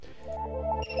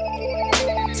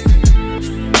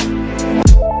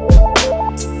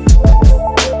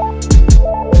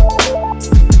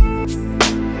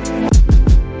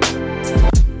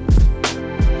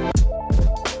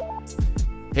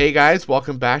Hey guys,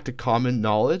 welcome back to Common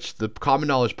Knowledge, the Common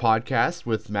Knowledge podcast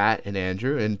with Matt and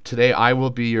Andrew. And today I will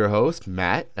be your host,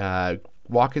 Matt,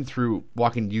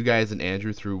 walking you guys and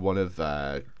Andrew through one of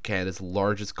Canada's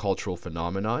largest cultural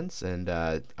phenomenons. And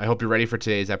I hope you're ready for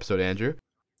today's episode, Andrew.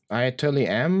 I totally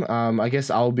am. I guess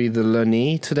I'll be the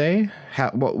learnee today.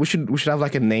 We should have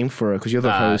like a name for it because you're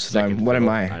the host. What am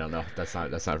I? I don't know. That's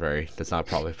not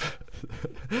probably.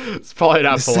 It's probably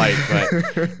not polite,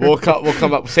 but we'll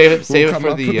come up. Save it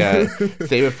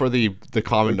for the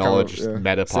Common Knowledge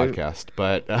meta podcast.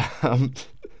 But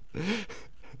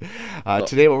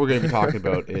today, what we're going to be talking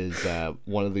about is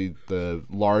one of the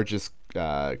largest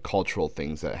cultural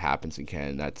things that happens in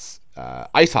Canada. That's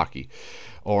ice hockey,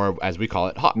 or as we call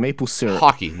it, maple syrup.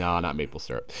 Hockey. No, not maple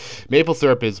syrup. Maple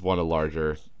syrup is one of the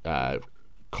larger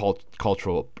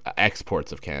cultural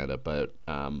exports of Canada, but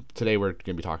today we're going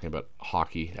to be talking about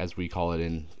hockey, as we call it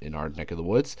in our neck of the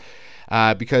woods,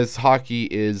 because hockey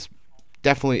is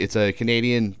definitely, it's a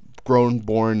Canadian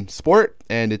born sport,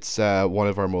 and it's one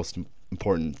of our most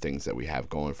important things that we have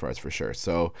going for us, for sure.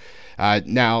 So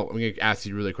now I'm going to ask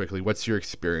you really quickly, what's your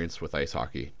experience with ice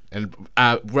hockey? And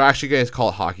we're actually going to call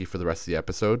it hockey for the rest of the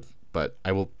episode, but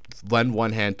I will lend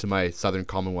one hand to my Southern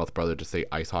Commonwealth brother to say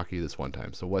ice hockey this one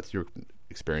time. So what's your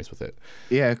experience with it?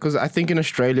 Yeah, because I think in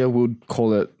Australia we'd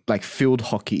call it like field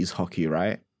hockey is hockey,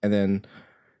 right? And then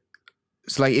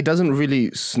it's like it doesn't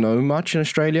really snow much in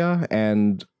Australia,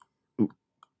 and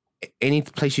any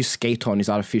place you skate on is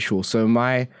artificial. So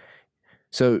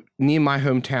near my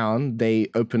hometown, they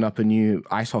opened up a new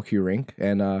ice hockey rink,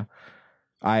 and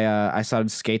I started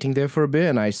skating there for a bit,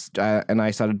 and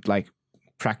I started like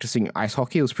practicing ice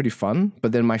hockey. It was pretty fun,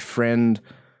 but then my friend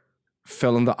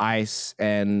fell on the ice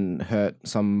and hurt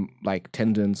some like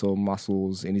tendons or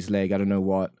muscles in his leg. I don't know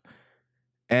what.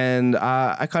 And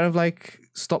I kind of like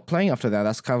stopped playing after that.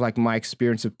 That's kind of like my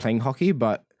experience of playing hockey.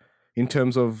 But in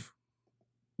terms of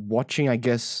watching, I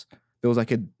guess there was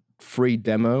like a free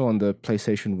demo on the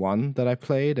PlayStation 1 that I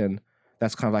played. And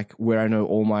that's kind of like where I know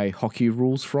all my hockey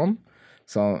rules from.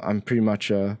 So I'm pretty much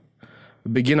a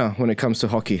beginner when it comes to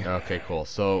hockey. Okay, cool.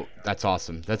 So that's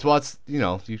awesome. You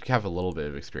have a little bit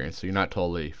of experience, so you're not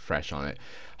totally fresh on it.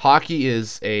 Hockey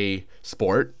is a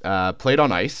sport played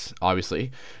on ice,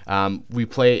 obviously. We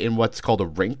play in what's called a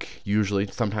rink, usually.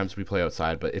 Sometimes we play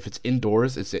outside, but if it's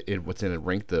indoors, it's in a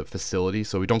rink, the facility.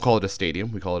 So we don't call it a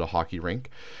stadium, we call it a hockey rink.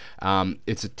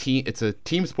 It's a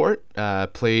team sport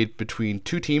played between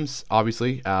two teams,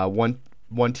 obviously.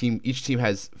 One team, each team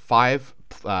has five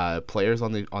players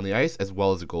on the ice, as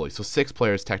well as a goalie. So 6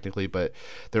 players technically, but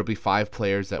there'll be 5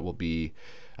 players that will be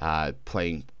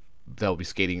playing. They'll be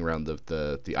skating around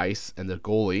the ice, and the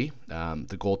goalie,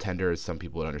 the goaltender, as some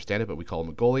people would understand it, but we call him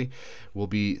a goalie, will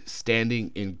be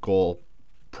standing in goal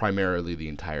primarily the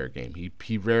entire game.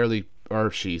 He rarely, or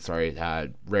she, sorry,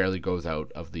 rarely goes out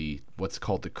of what's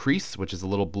called the crease, which is a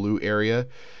little blue area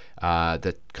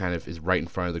that kind of is right in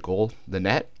front of the goal, the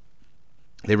net.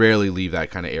 They rarely leave that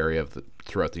kind of area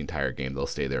throughout the entire game. They'll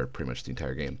stay there pretty much the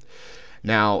entire game.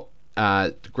 Now,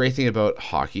 the great thing about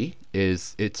hockey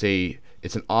is it's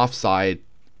an offside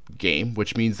game,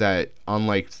 which means that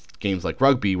unlike games like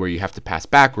rugby where you have to pass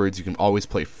backwards, you can always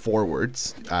play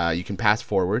forwards. You can pass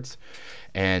forwards,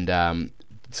 and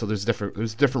so there's different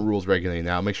rules regulating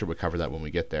that. I'll make sure we cover that when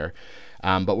we get there.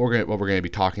 But what we're going to be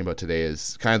talking about today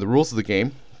is kind of the rules of the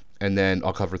game, and then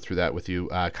I'll cover through that with you.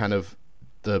 Kind of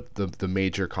the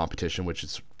major competition, which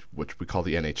we call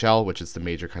the NHL, which is the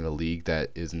major kind of league that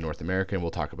is in North America, and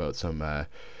we'll talk about some a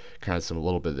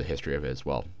little bit of the history of it as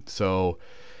well. So,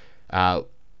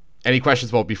 any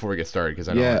questions before we get started? Because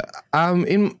I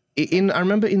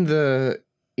remember in the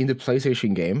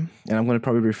PlayStation game, and I'm going to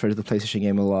probably refer to the PlayStation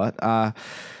game a lot.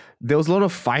 There was a lot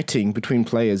of fighting between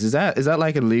players. Is that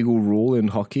like a legal rule in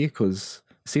hockey? Because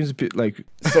seems a bit like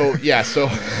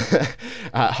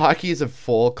hockey is a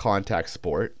full contact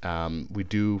sport. We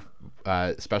do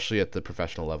especially at the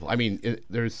professional level. I mean,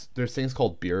 there's things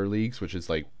called beer leagues, which is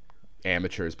like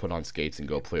amateurs put on skates and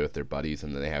go play with their buddies,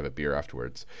 and then they have a beer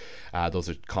afterwards. Those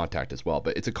are contact as well,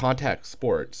 but it's a contact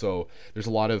sport, so there's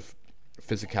a lot of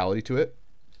physicality to it.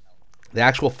 The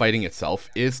actual fighting itself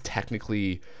is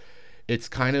technically, it's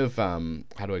kind of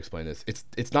how do I explain this?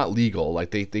 It's not legal.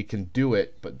 Like they can do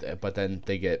it, but then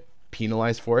they get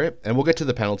penalized for it. And we'll get to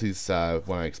the penalties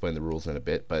when I explain the rules in a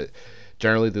bit. But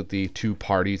generally, the two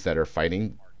parties that are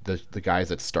fighting, the guys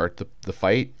that start the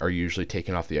fight are usually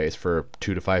taken off the ice for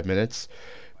 2 to 5 minutes.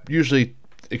 Usually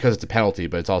because it's a penalty,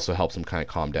 but it also helps them kind of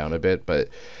calm down a bit. But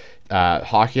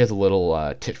hockey has a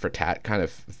little tit for tat kind of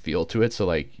feel to it. So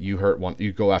like you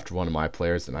go after one of my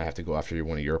players, and I have to go after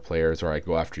one of your players, or I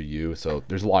go after you. So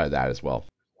there's a lot of that as well.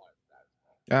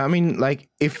 I mean, like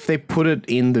if they put it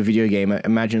in the video game, I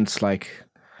imagine it's like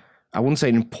I wouldn't say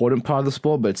an important part of the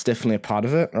sport, but it's definitely a part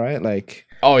of it, right? Like,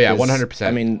 Oh yeah, one there's, hundred I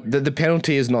percent. mean, the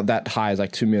penalty is not that high. It's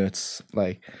like 2 minutes.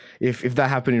 Like, if that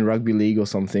happened in rugby league or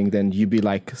something, then you'd be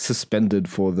like suspended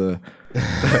for the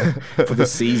for the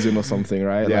season or something,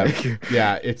 right? Yeah, Like,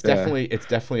 yeah, it's yeah,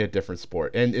 definitely a different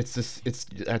sport, and it's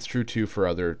that's true too for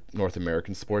other North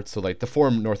American sports. So like the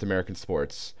four North American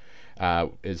sports,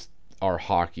 is are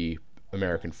hockey,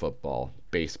 American football,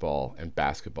 baseball, and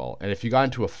basketball. And if you got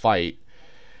into a fight,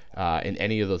 in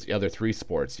any of those other three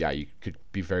sports, yeah, you could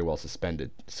be very well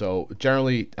suspended. So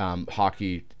generally,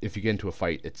 hockey, if you get into a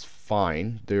fight, it's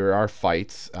fine. There are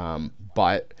fights,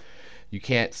 but you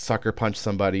can't sucker punch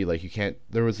somebody. Like you can't.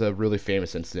 There was a really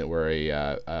famous incident where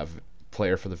a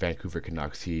player for the Vancouver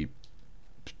Canucks, he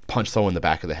punched someone in the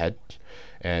back of the head,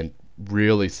 and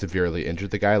really severely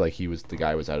injured the guy. Like the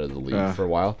guy was out of the league uh, for a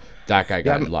while. That guy yeah.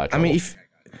 got in a lot of I mean,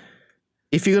 trouble.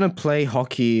 if you're gonna play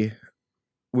hockey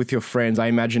with your friends, I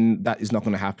imagine that is not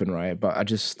gonna happen, right? But I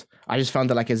just found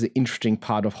that like as an interesting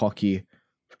part of hockey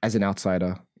as an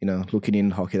outsider, looking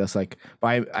in hockey. That's like,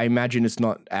 but I imagine it's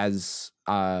not as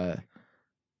not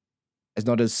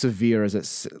as severe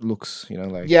as looks,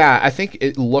 like. Yeah, I think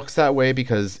it looks that way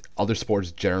because other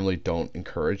sports generally don't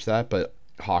encourage that, but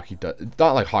hockey does. It's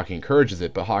not like hockey encourages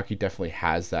it, but hockey definitely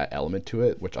has that element to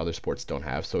it, which other sports don't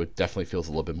have. So it definitely feels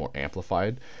a little bit more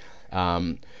amplified.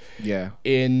 Um, Yeah.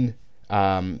 in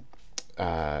um,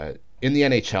 in the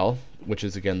NHL, which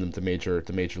is again the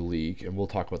major league, and we'll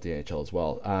talk about the NHL as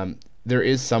well. There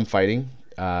is some fighting,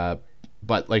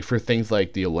 but like for things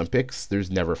like the Olympics,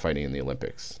 there's never fighting in the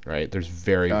Olympics, right? There's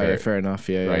very Oh yeah, very fair enough.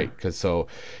 Yeah, yeah. right because so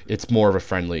it's more of a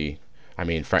friendly. I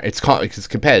mean, it's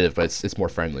competitive, but it's more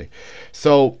friendly.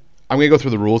 So I'm gonna go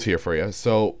through the rules here for you.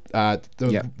 So the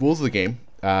Yeah. rules of the game.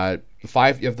 You have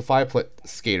the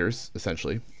skaters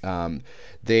essentially.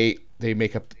 They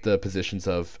make up the positions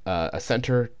of a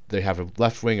center. They have a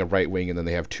left wing, a right wing, and then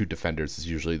they have two defenders. Is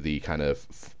usually the kind of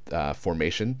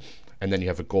formation, and then you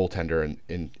have a goaltender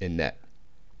in net.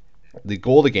 The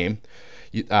goal of the game,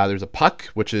 there's a puck,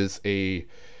 which is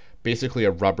basically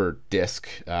a rubber disc.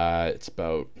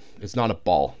 It's not a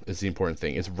ball. Is the important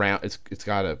thing. It's round. It's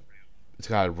got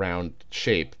a round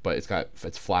shape, but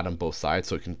it's flat on both sides,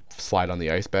 so it can slide on the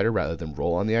ice better rather than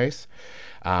roll on the ice.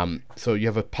 So you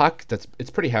have a puck it's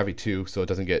pretty heavy too, so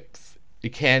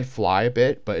it can fly a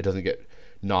bit, but it doesn't get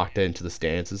knocked into the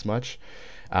stands as much.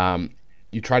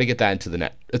 You try to get that into the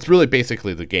net. It's really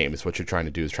basically the game is what you're trying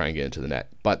to do is try and get into the net.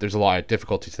 But there's a lot of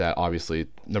difficulty to that. Obviously,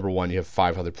 number one, you have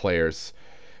five other players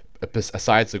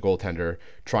besides the goaltender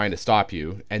trying to stop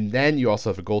you, and then you also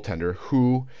have a goaltender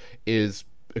who is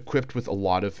equipped with a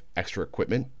lot of extra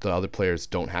equipment the other players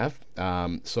don't have.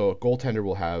 So a goaltender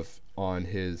will have on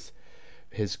his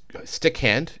stick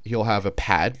hand, he'll have a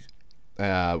pad,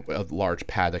 a large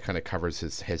pad that kind of covers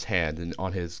his hand, and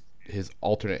on his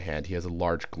alternate hand, he has a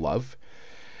large glove,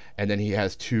 and then he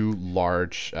has two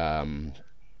large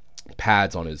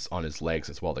pads on his legs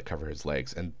as well that cover his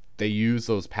legs, and they use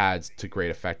those pads to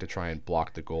great effect to try and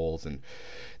block the goals and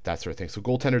that sort of thing. So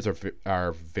goaltenders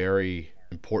are very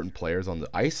important players on the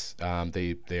ice.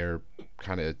 They're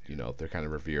kind of they're kind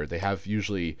of revered. They have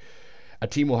usually a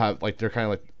team will have like they're kind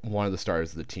of like one of the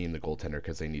stars of the team, the goaltender,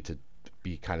 because they need to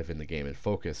be kind of in the game and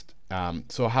focused.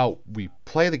 So how we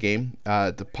play the game,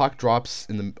 the puck drops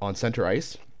on center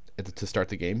ice to start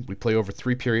the game. We play over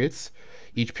 3 periods.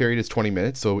 Each period is 20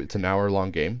 minutes, so it's an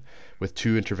hour-long game with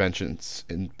two interventions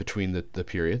in between the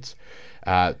periods.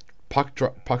 Puck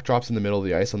drops in the middle of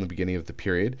the ice on the beginning of the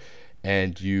period,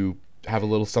 and you have a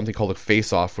little something called a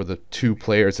face-off where the two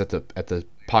players at the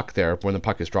puck there, when the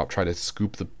puck is dropped, try to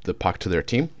scoop the puck to their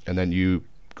team, and then you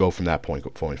go from that point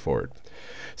going forward.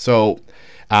 So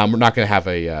we're not going to have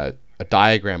a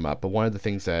diagram up, but one of the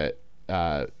things that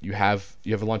you have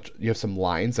some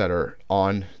lines that are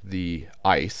on the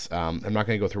ice. I'm not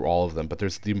going to go through all of them, but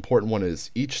there's the important one is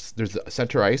there's a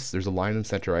center ice. There's a line in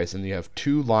center ice, and you have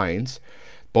two lines,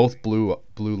 both blue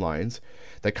lines,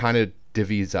 that kind of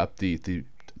divvies up the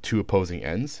two opposing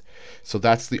ends. So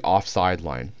that's the offside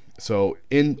line. So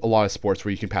in a lot of sports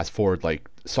where you can pass forward, like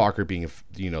soccer being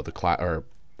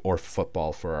or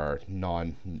football for our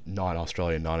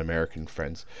non-Australian, non-American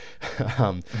friends.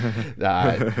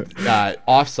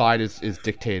 Offside is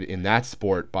dictated in that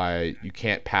sport by you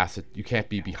can't pass it. You can't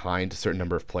be behind a certain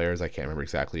number of players. I can't remember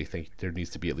exactly. I think there needs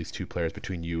to be at least two players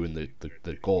between you and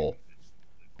the goal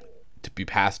to be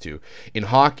passed to. In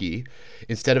hockey,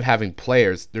 instead of having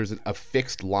players, there's a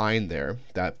fixed line there,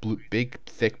 that big,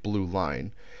 thick blue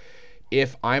line.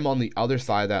 If I'm on the other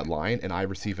side of that line and I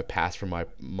receive a pass from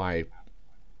my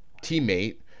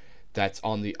teammate, that's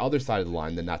on the other side of the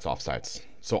line, then that's offsides.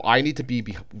 So I need to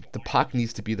the puck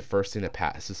needs to be the first thing that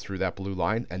passes through that blue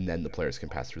line, and then the players can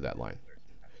pass through that line.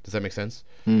 Does that make sense?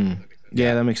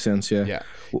 Yeah, that makes sense. Yeah.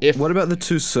 Yeah. What about the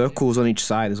two circles on each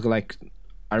side? It's like,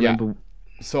 I remember.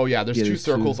 So yeah, there's two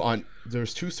circles two.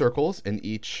 there's two circles in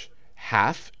each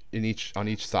half on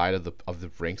each side of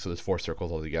the rink. So there's 4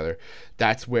 circles altogether.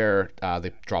 That's where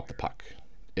they drop the puck.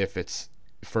 If it's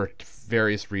for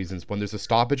various reasons, when there's a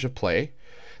stoppage of play,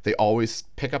 they always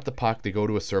pick up the puck, they go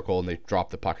to a circle, and they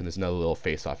drop the puck, and there's another little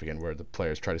face-off again where the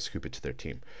players try to scoop it to their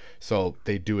team. So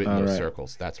they do it in those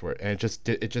circles. That's where, and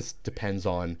it just depends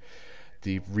on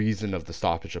the reason of the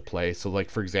stoppage of play. So,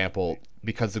 like, for example,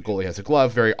 because the goalie has a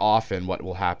glove, very often what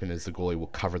will happen is the goalie will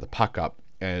cover the puck up,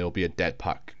 and it'll be a dead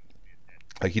puck.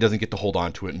 Like, he doesn't get to hold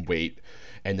on to it and wait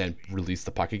and then release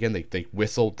the puck again. They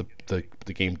whistle the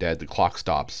game dead, the clock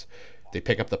stops, they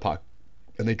pick up the puck,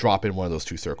 and they drop in one of those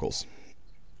 2 circles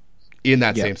in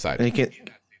that same side. And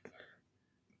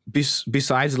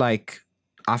besides, like,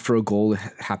 after a goal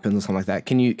happens or something like that,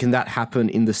 can that happen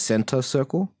in the center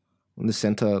circle? In the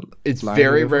center It line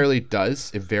very rarely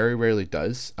does. It very rarely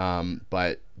does.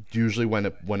 But usually when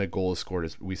a goal is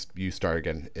scored, you start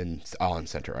again on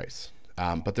center ice.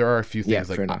 But there are a few things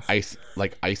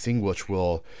like icing, which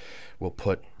will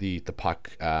put the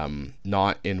puck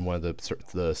not in one of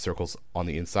the circles on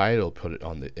the inside. It'll put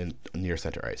it near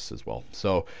center ice as well.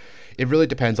 So it really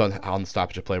depends on the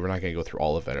stoppage of play. We're not going to go through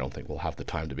all of it. I don't think we'll have the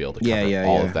time to be able to cover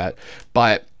all of that.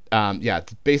 But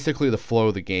basically the flow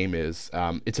of the game is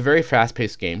it's a very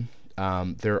fast-paced game.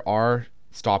 There are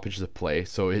stoppages of play,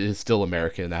 so it is still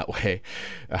American in that way.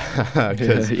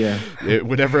 Because it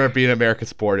would never be an American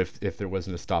sport if there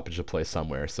wasn't a stoppage of play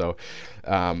somewhere. So,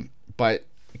 but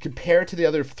compared to the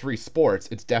other 3 sports,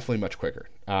 it's definitely much quicker.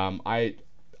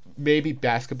 Maybe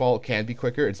basketball can be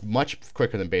quicker. It's much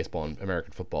quicker than baseball and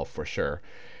American football for sure,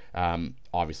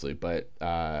 obviously. But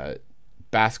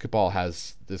basketball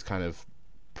has this kind of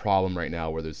problem right now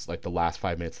where there's like the last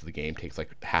 5 minutes of the game takes like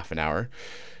half an hour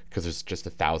because there's just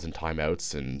 1,000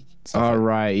 timeouts and stuff.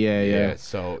 Yeah.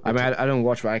 So I mean, I don't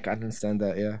watch, but I can understand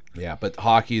that. Yeah, but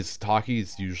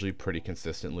hockey's usually pretty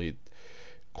consistently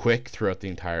quick throughout the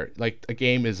entire, like, a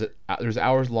game is there's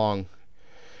hours long.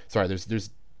 Sorry, there's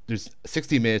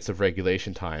 60 minutes of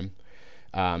regulation time,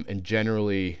 and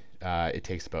generally it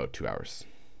takes about 2 hours,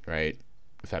 right?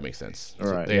 If that makes sense.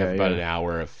 They have about an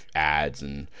hour of ads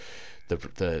and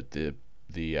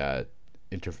the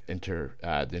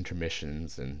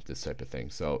intermissions and this type of thing.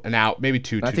 So an hour, maybe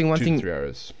 2 to 3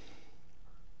 hours.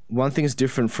 One thing is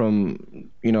different from,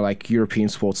 like European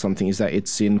sports, something is that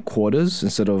it's in quarters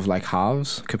instead of like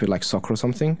halves, compared to like soccer or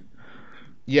something.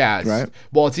 Yeah, right.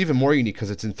 Well, it's even more unique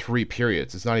because it's in 3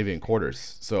 periods. It's not even in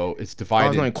quarters, so it's divided. Oh,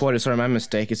 it's not in quarters. Sorry, my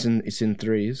mistake. It's in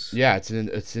threes. Yeah, it's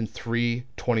in 3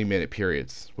 20-minute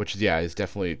periods, which is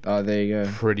definitely there you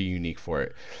go. Pretty unique for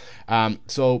it.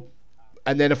 So,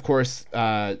 and then of course,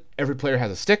 every player has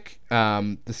a stick.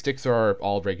 The sticks are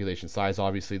all regulation size.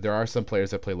 Obviously, there are some players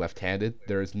that play left-handed.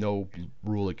 There is no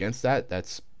rule against that.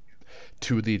 That's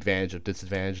to the advantage of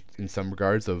disadvantage in some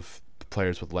regards of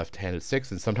players with left-handed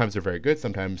sticks, and sometimes they're very good,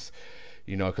 sometimes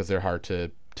because they're hard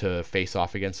to face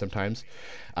off against sometimes,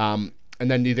 and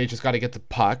then they just got to get the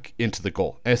puck into the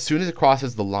goal. And as soon as it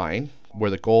crosses the line where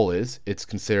the goal is, it's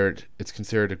considered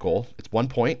a goal. It's 1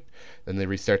 point. Then they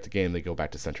restart the game, they go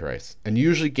back to center ice. And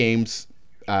usually games,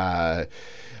 a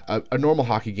normal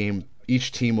hockey game,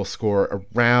 each team will score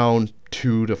around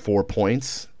 2 to 4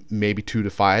 points, maybe 2 to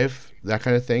 5, that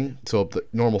kind of thing. So the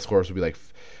normal scores would be like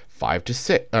 5 to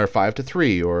 6 or 5 to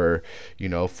 3 or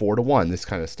 4 to 1, this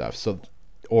kind of stuff. So,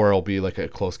 or it'll be like a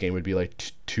close game would be like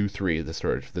 2-3, this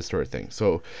sort of thing.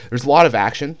 So there's a lot of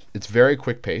action. It's very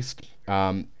quick paced.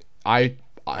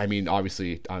 I mean,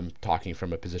 obviously I'm talking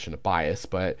from a position of bias,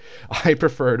 but I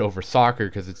prefer it over soccer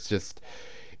because it's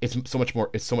so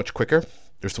much quicker.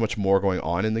 There's so much more going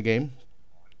on in the game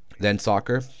than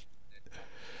soccer.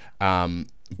 But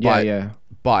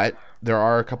there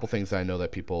are a couple things that I know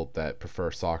that people that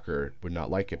prefer soccer would not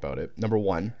like about it. Number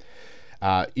one,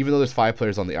 even though there's 5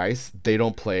 players on the ice, they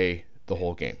don't play the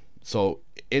whole game. So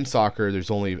in soccer, there's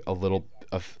only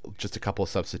just a couple of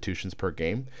substitutions per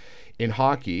game. In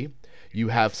hockey, you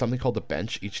have something called the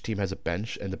bench. Each team has a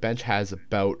bench, and the bench has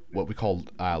about what we call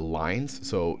lines.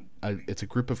 So it's a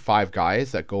group of 5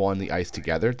 guys that go on the ice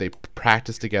together. They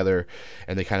practice together,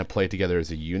 and they kind of play together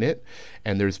as a unit.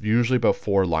 And there's usually about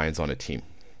 4 lines on a team.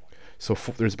 So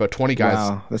there's about 20 guys.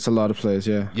 Wow, that's a lot of players,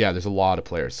 yeah. Yeah, there's a lot of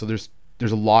players. So there's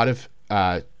a lot of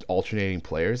alternating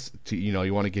players.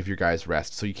 You want to give your guys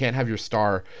rest. So you can't have your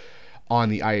star on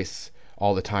the ice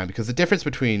all the time, because the difference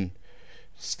between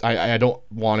I don't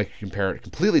want to compare it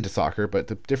completely to soccer, but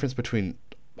the difference between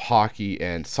hockey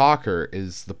and soccer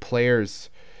is the players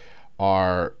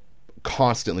are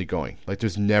constantly going. Like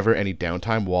there's never any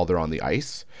downtime while they're on the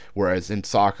ice. Whereas in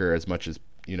soccer, as much as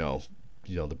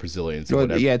the Brazilians and Well,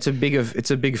 whatever. yeah, it's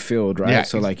a big field, right? Yeah,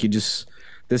 So like you just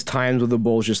there's times where the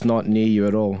ball's just not near you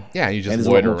at all. Yeah, you just and there's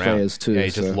a lot loiter more around. players too. Yeah,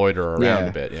 you so, just loiter around yeah.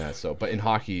 a bit. Yeah. So, but in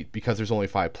hockey, because there's only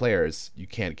 5 players, you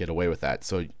can't get away with that.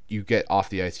 So you get off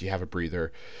the ice, you have a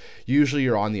breather. Usually,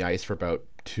 you're on the ice for about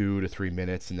 2 to 3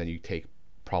 minutes, and then you take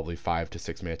probably 5 to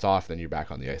 6 minutes off. Then you're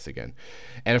back on the ice again.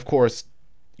 And of course,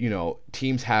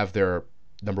 teams have their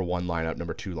number one lineup,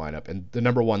 number two lineup, and the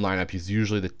number one lineup is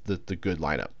usually the good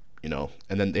lineup. And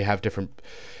then they have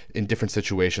in different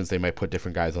situations, they might put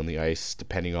different guys on the ice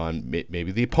depending on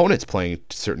maybe the opponent's playing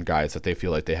certain guys that they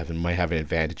feel like might have an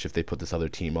advantage if they put this other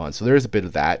team on. So there's a bit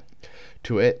of that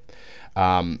to it.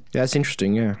 Yeah, that's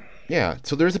interesting. Yeah. Yeah.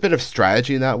 So there's a bit of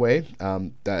strategy in that way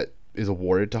that is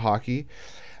awarded to hockey.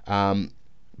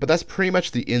 But that's pretty much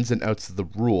the ins and outs of the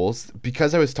rules.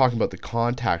 Because I was talking about the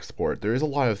contact sport, there is a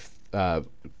lot of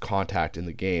contact in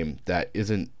the game that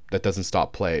doesn't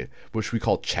stop play, which we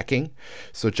call checking.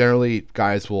 So generally,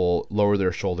 guys will lower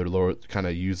their shoulder, kind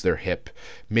of use their hip,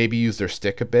 maybe use their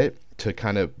stick a bit to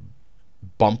kind of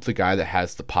bump the guy that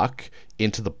has the puck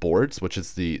into the boards, which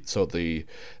is the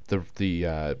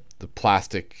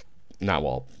plastic, not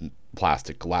well,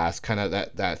 plastic glass, kind of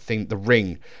that thing, the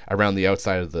ring around the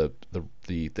outside of the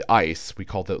ice. We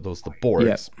call those the boards.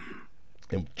 Yep.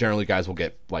 And generally, guys will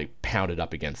get like pounded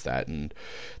up against that, and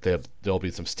there'll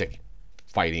be some stick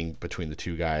fighting between the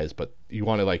two guys, but you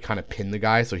want to like kind of pin the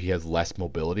guy so he has less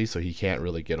mobility, so he can't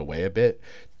really get away a bit.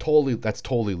 That's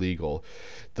totally legal.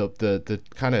 The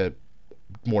kind of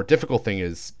more difficult thing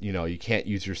is, you can't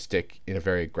use your stick in a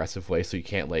very aggressive way, so you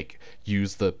can't like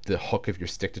use the hook of your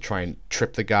stick to try and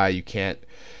trip the guy. You can't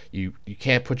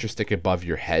put your stick above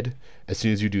your head. As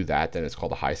soon as you do that, then it's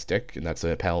called a high stick, and that's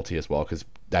a penalty as well, because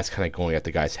that's kind of going at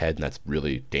the guy's head, and that's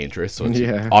really dangerous. So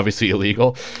it's obviously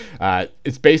illegal.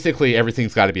 It's basically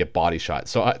everything's got to be a body shot.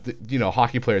 So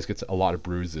hockey players get a lot of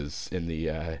bruises in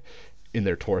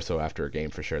their torso after a game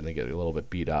for sure, and they get a little bit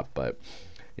beat up. But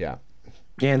yeah.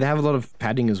 Yeah, and they have a lot of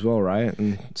padding as well, right?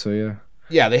 And so yeah.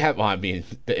 Yeah, they have. Well, I mean,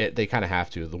 they kind of have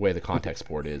to, the way the contact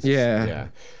sport is. Yeah.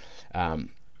 Yeah.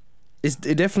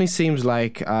 It definitely seems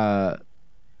like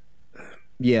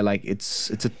like it's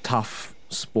a tough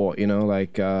sport,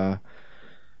 like to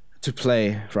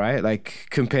play, right? Like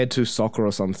compared to soccer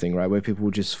or something, right, where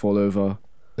people just fall over.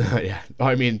 Yeah,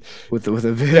 I mean, with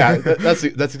a yeah, that's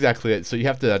exactly it. So you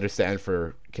have to understand,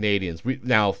 for Canadians,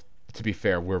 now, to be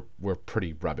fair, we're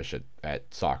pretty rubbish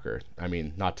at soccer. I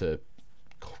mean, not to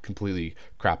completely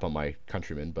crap on my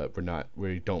countrymen, but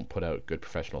we don't put out good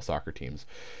professional soccer teams.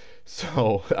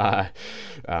 So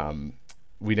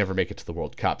we never make it to the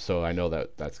World Cup. So I know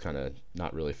that's kind of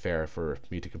not really fair for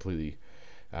me to completely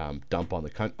dump on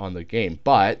the game.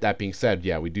 But that being said,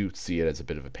 yeah, we do see it as a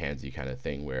bit of a pansy kind of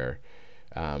thing where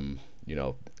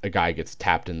a guy gets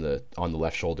tapped on the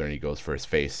left shoulder and he goes for his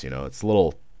face. It's a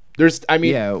little.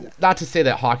 Not to say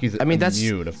that hockey's immune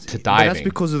to diving. That's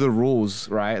because of the rules,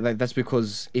 right? Like that's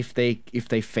because if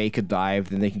they fake a dive,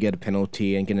 then they can get a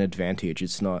penalty and get an advantage.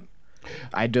 It's not.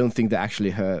 I don't think they actually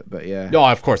hurt, but yeah. No,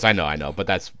 of course I know,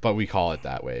 but we call it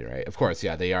that way, right? Of course,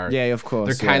 yeah, they are. Yeah, of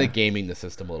course. They're kind of gaming the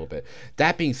system a little bit.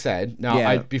 That being said,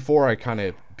 now before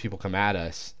people come at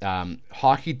us,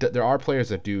 hockey. There are players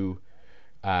that do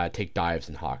take dives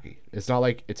in hockey. It's not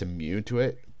like it's immune to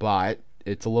it, but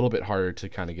it's a little bit harder to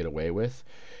kind of get away with.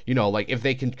 Like if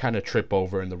they can kind of trip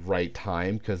over in the right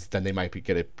time, because then they might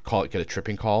get a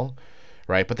tripping call,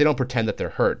 right? But they don't pretend that they're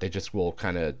hurt. They just will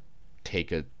kind of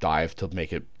take a dive to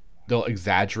make it. They'll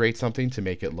exaggerate something to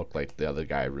make it look like the other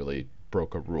guy really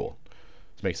broke a rule.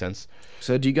 Does that make sense?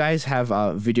 So do you guys have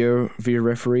video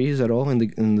referees at all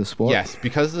in the sport? Yes,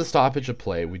 because of the stoppage of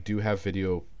play, we do have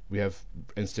video. We have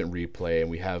instant replay, and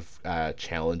we have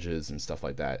challenges and stuff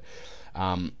like that.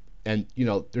 And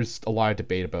there's a lot of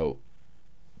debate about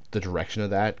the direction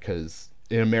of that, because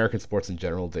in American sports in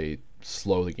general, they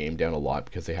slow the game down a lot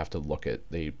because they have to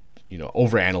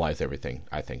overanalyze everything,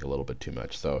 I think, a little bit too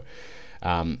much. So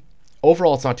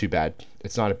overall, it's not too bad.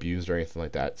 It's not abused or anything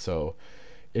like that. So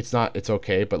it's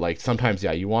okay. But like sometimes,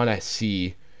 yeah, you want to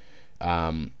see,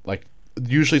 like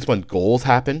usually it's when goals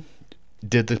happen.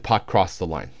 Did the puck cross the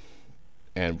line?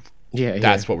 And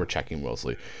that's what we're checking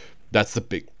mostly. That's the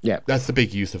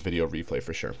big use of video replay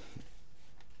for sure.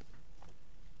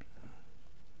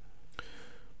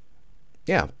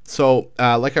 Yeah. So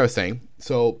like I was saying,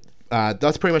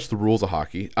 that's pretty much the rules of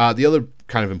hockey. The other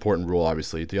kind of important rule,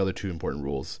 obviously, the other two important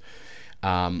rules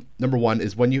Number one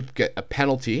is when you get a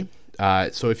penalty.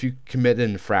 So if you commit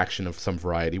an infraction of some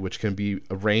variety, which can be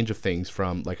a range of things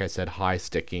from, like I said, high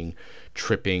sticking,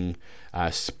 tripping,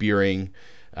 spearing,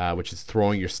 which is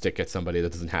throwing your stick at somebody.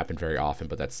 That doesn't happen very often,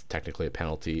 but that's technically a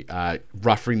penalty.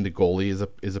 Roughing the goalie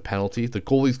is a penalty. The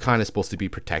goalie's kind of supposed to be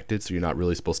protected, so you're not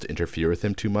really supposed to interfere with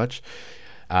him too much.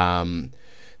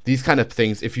 These kind of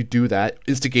things, if you do that,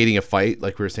 instigating a fight,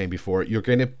 like we were saying before, you're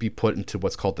going to be put into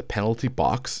what's called the penalty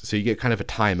box. So you get kind of a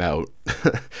timeout,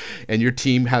 and your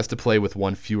team has to play with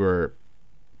one fewer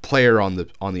player on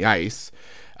the ice,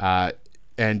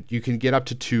 and you can get up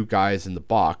to 2 guys in the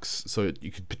box. So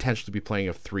you could potentially be playing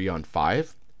a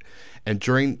 3-on-5. And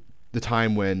during the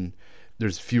time when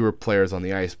there's fewer players on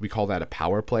the ice, we call that a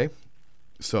power play.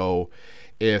 So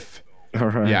if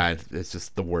yeah, it's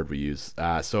just the word we use.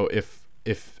 So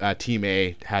if Team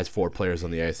A has 4 players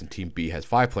on the ice and Team B has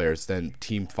 5 players, then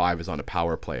Team 5 is on a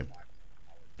power play.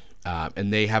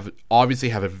 And they obviously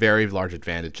have a very large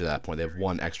advantage at that point. They have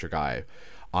 1 extra guy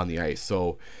on the ice.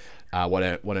 So what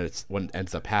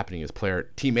ends up happening is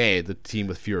Team A, the team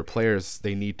with fewer players,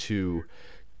 they need to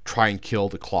try and kill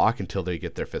the clock until they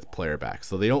get their 5th player back.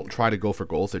 So they don't try to go for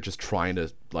goals. They're just trying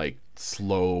to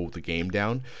slow the game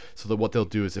down. So that what they'll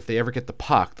do is if they ever get the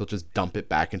puck, they'll just dump it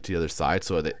back into the other side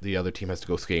so that the other team has to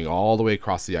go skating all the way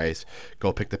across the ice,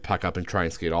 go pick the puck up and try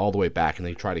and skate all the way back, and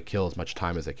they try to kill as much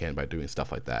time as they can by doing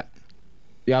stuff like that.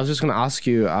 Yeah, I was just going to ask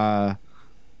you,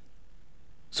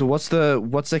 so what's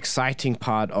the exciting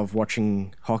part of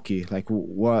watching hockey? Like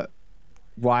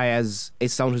why as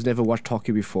someone who's never watched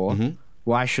hockey before,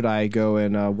 why should I go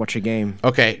and watch a game?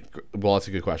 Okay, well, that's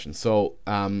a good question. So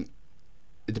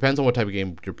it depends on what type of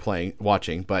game you're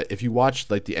watching, but if you watch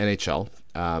like the NHL,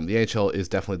 the NHL is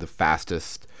definitely the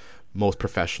fastest, most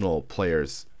professional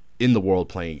players in the world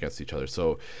playing against each other.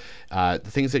 So the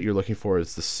things that you're looking for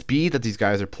is the speed that these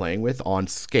guys are playing with on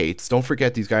skates. Don't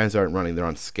forget these guys aren't running, they're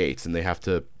on skates, and they have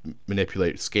to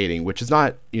manipulate skating, which is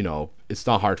not, it's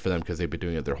not hard for them because they've been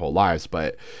doing it their whole lives,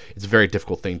 but it's a very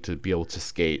difficult thing to be able to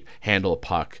skate, handle a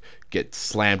puck, get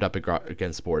slammed up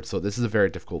against boards. So this is a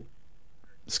very difficult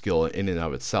skill in and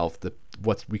of itself.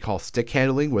 What we call stick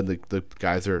handling, when the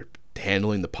guys are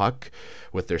handling the puck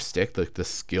with their stick, the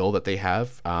skill that they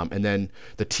have, and then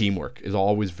the teamwork is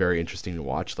always very interesting to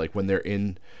watch. Like when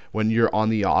you're on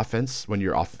the offense, when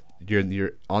you're on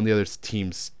the other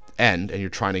team's end and you're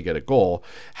trying to get a goal,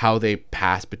 how they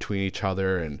pass between each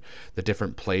other and the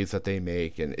different plays that they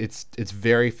make, and it's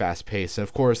very fast paced. And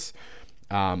of course,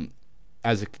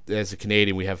 as a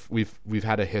Canadian, we've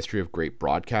had a history of great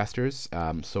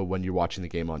broadcasters. So when you're watching the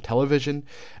game on television,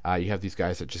 you have these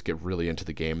guys that just get really into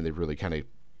the game and they really kind of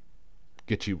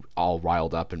get you all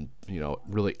riled up and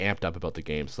really amped up about the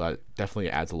game. So that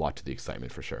definitely adds a lot to the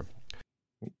excitement for sure.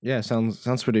 Yeah,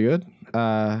 sounds pretty good.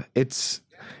 It's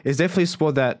definitely a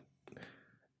sport that,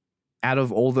 out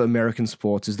of all the American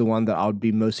sports, is the one that I would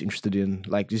be most interested in.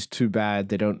 Like, it's too bad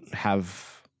they don't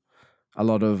have a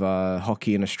lot of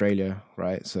hockey in Australia,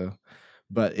 right? So,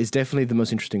 but it's definitely the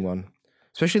most interesting one.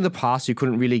 Especially in the past, you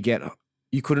couldn't really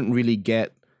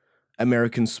get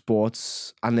American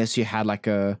sports unless you had like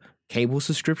a cable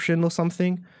subscription or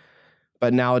something.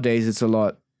 But nowadays, it's a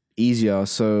lot easier.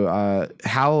 So,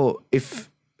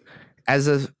 as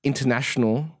an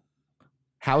international,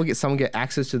 how would someone get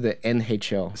access to the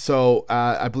NHL? So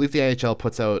I believe the NHL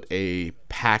puts out a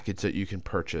package that you can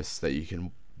purchase that you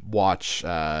can watch.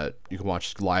 You can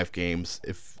watch live games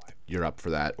if you're up for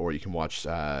that, or you can watch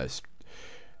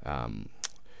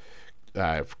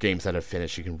games that have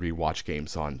finished. You can rewatch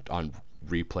games on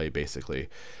replay, basically.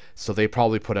 So they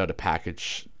probably put out a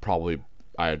package. Probably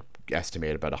I'd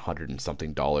estimate about $100 and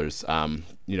something.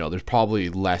 There's probably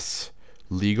less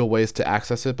legal ways to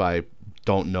access it, but I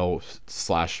don't know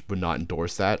 / would not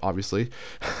endorse that, obviously.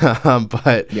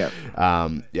 But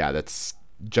that's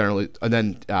generally. And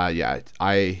then I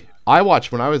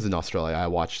watched when I was in Australia. I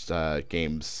watched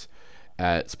games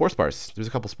at sports bars. There's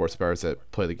a couple sports bars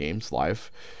that play the games live,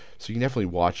 so you can definitely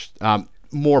watch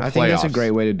more playoffs. I think that's a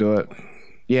great way to do it.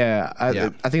 Yeah, I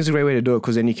think it's a great way to do it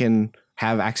because then you can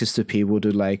have access to people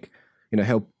to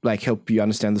help you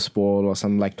understand the sport or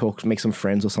some make some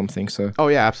friends or something. So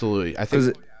yeah, absolutely. I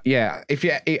think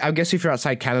I guess if you're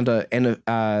outside Canada and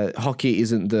hockey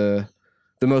isn't the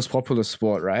most popular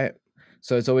sport, right?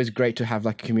 So it's always great to have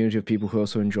like a community of people who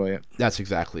also enjoy it. That's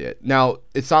exactly it. Now,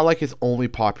 it's not like it's only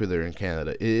popular in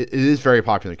Canada. It is very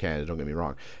popular in Canada, don't get me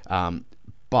wrong.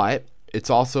 But it's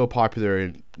also popular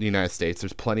in the United States.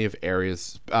 There's plenty of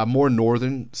areas, more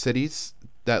northern cities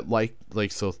that like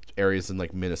so areas in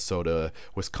like Minnesota,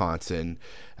 Wisconsin,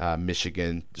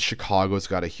 Michigan, Chicago's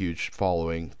got a huge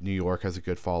following. New York has a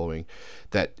good following.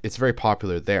 That it's very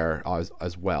popular there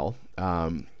as well.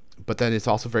 But then it's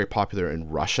also very popular in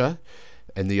Russia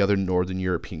and the other Northern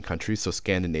European countries. So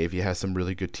Scandinavia has some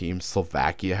really good teams.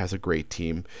 Slovakia has a great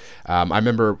team. I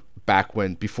remember back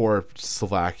when, before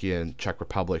Slovakia and Czech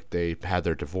Republic, they had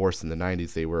their divorce in the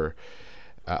 90s. They were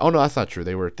oh no, that's not true.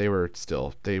 They had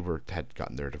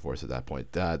gotten their divorce at that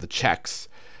point. The Czechs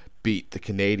beat the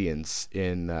Canadians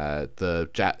in the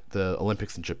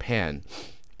Olympics in Japan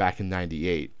back in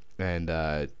 '98, and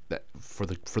for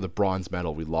the bronze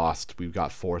medal we lost. We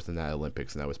got fourth in that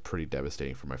Olympics, and that was pretty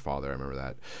devastating for my father. I remember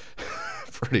that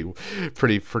pretty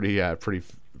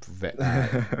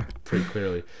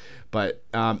clearly. But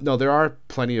no, there are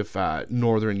plenty of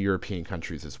Northern European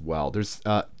countries as well. There's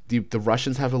the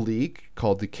Russians have a league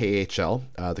called the KHL,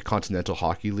 the Continental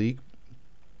Hockey League,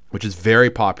 which is very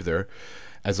popular.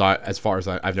 As far as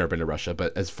I've never been to Russia,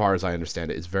 but as far as I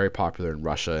understand it, it's very popular in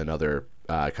Russia and other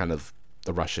kind of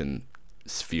the Russian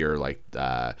sphere. Like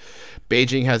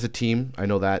Beijing has a team, I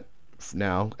know that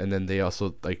now, and then they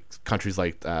also like countries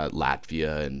like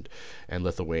Latvia and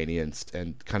Lithuania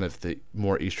and kind of the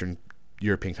more Eastern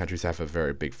European countries have a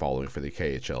very big following for the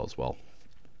KHL as well.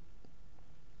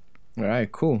 All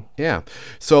right, cool. Yeah.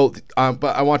 So, but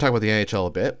I want to talk about the NHL a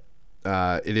bit.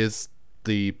 It is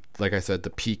like I said, the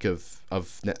peak of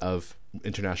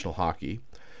international hockey.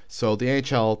 So the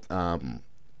NHL,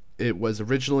 it was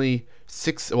originally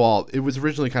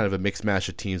kind of a mixed match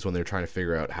of teams when they were trying to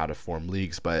figure out how to form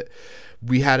leagues. But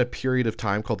we had a period of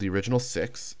time called the Original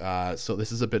Six. So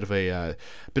this is a bit of a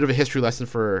history lesson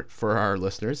for our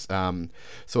listeners. So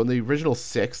in the Original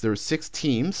Six, there were 6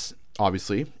 teams,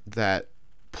 obviously, that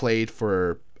played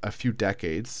for a few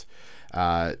decades,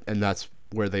 and that's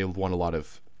where they won a lot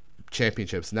of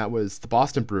championships, and that was the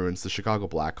Boston Bruins, the Chicago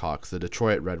Blackhawks, the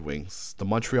Detroit Red Wings, the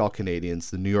Montreal Canadiens,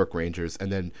 the New York Rangers, and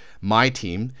then my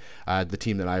team, the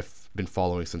team that I've been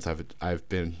following since I've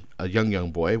been a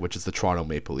young boy, which is the Toronto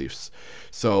Maple Leafs.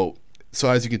 So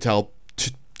as you can tell,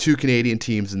 2 Canadian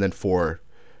teams and then 4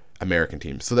 American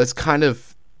teams. So that's kind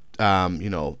of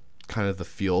kind of the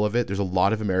feel of it. There's a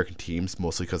lot of American teams,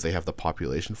 mostly because they have the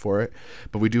population for it,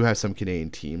 but we do have some Canadian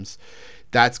teams.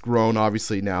 That's grown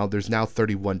obviously now. There's now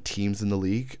 31 teams in the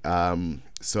league.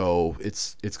 So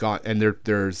it's gone, and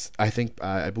there's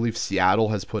I believe Seattle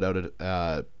has put out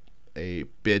a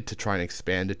bid to try and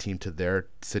expand a team to their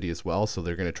city as well. So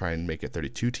they're going to try and make it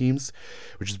 32 teams,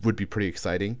 which would be pretty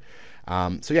exciting.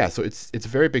 So it's a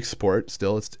very big sport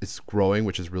still. It's growing,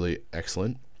 which is really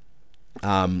excellent.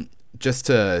 Just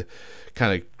to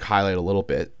kind of highlight a little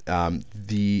bit,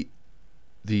 the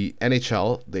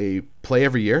NHL, they play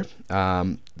every year.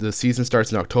 The season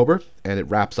starts in October and it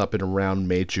wraps up in around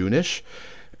May, June-ish.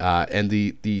 And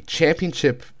the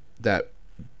championship that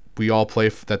they all play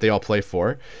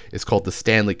for is called the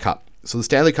Stanley Cup. So the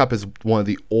Stanley Cup is one of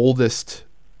the oldest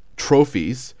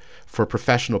trophies for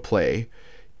professional play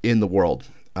in the world.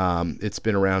 It's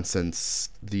been around since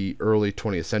the early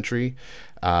 20th century,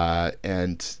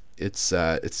 and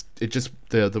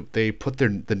they put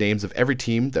the names of every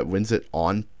team that wins it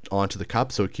onto the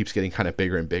cup, so it keeps getting kind of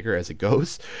bigger and bigger as it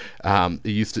goes.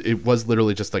 It was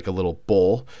literally just like a little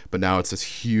bowl, but now it's this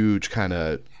huge kind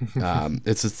of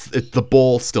it's the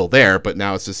bowl still there, but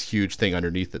now it's this huge thing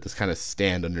underneath it, this kind of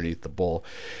stand underneath the bowl.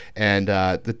 And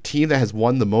the team that has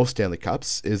won the most Stanley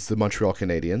Cups is the Montreal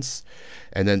Canadiens,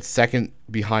 and then second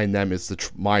behind them is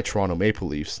my Toronto Maple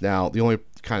Leafs. Now the only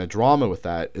kind of drama with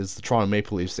that is the Toronto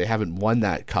Maple Leafs, they haven't won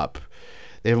that cup.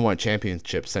 They haven't won a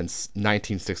championship since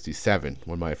 1967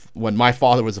 when my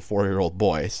father was a 4-year-old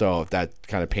boy. So that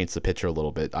kind of paints the picture a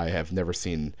little bit. I have never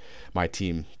seen my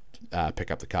team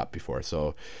pick up the cup before.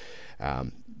 So,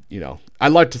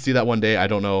 I'd like to see that one day. I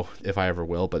don't know if I ever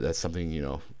will, but that's something,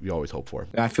 we always hope for.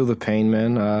 I feel the pain,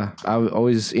 man. I was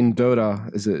always in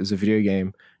Dota as a video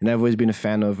game, and I've always been a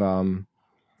fan of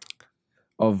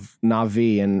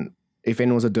Na'Vi, and if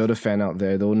anyone's a Dota fan out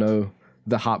there, they'll know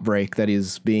the heartbreak that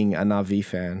is being a Na'Vi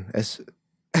fan,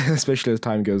 especially as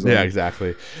time goes on. Yeah,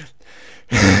 exactly.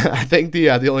 I think the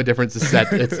only difference is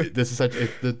that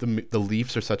the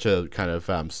Leafs are such a kind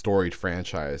of storied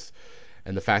franchise,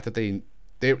 and the fact that they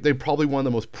probably one of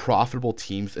the most profitable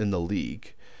teams in the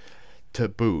league to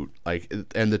boot.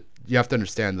 You have to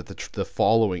understand that the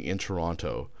following in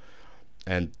Toronto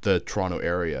and the Toronto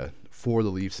area for the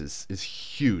Leafs is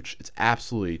huge. It's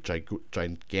absolutely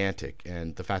gigantic,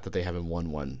 and the fact that they haven't won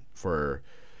one for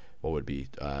what would be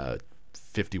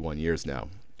 51 years now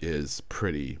is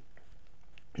pretty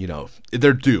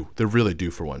They're due. They're really due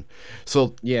for one.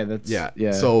 So Yeah,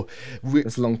 so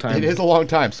that's a long time. it is a long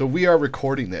time. So we are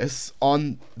recording this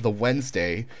on the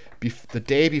Wednesday, the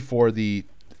day before the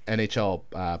NHL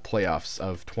playoffs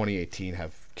of 2018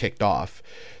 have kicked off.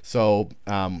 So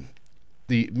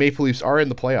the Maple Leafs are in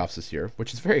the playoffs this year,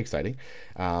 which is very exciting.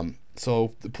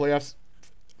 So the playoffs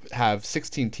have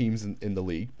 16 teams in the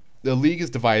league. The league is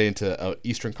divided into an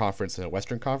Eastern Conference and a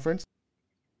Western Conference.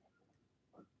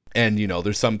 And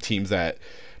there's some teams that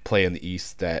play in the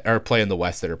East play in the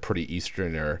West that are pretty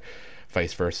Eastern, or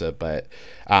vice versa. But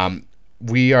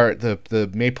we are the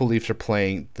Maple Leafs are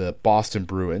playing the Boston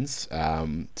Bruins.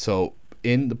 So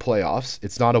in the playoffs,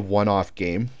 it's not a one-off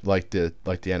game like the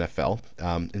NFL.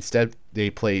 Instead, they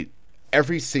play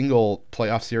every single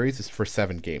playoff series is for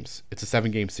 7 games. It's a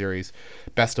 7-game series,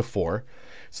 best of 4.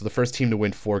 So the first team to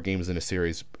win 4 games in a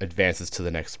series advances to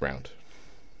the next round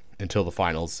until the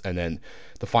finals, and then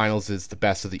the finals is the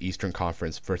best of the Eastern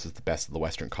Conference versus the best of the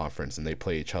Western Conference, and they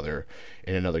play each other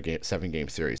in another 7-game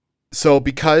series. So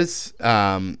because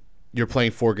you're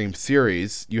playing 4-game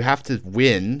series, you have to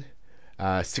win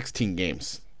 16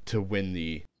 games to win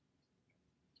the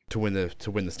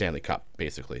Stanley Cup,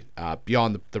 basically,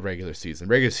 beyond the regular season.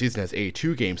 Regular season has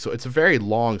 82 games, so it's a very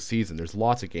long season. There's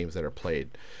lots of games that are played.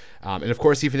 And of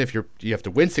course, even if you have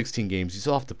to win 16 games, you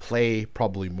still have to play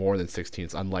probably more than 16.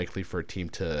 It's unlikely for a team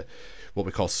to what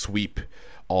we call sweep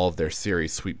all of their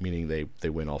series. Sweep meaning they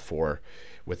win all 4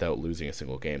 without losing a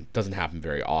single game. Doesn't happen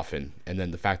very often. And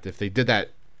then the fact that if they did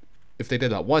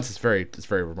that once, it's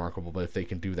very remarkable. But if they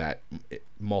can do that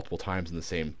multiple times in the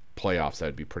same playoffs, that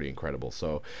would be pretty incredible.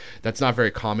 So that's not very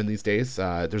common these days.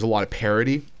 There's a lot of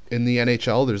parity in the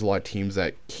NHL. There's a lot of teams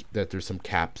that there's some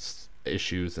caps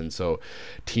issues, and so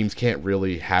teams can't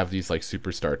really have these like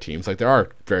superstar teams. Like there are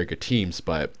very good teams,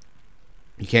 but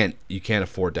you can't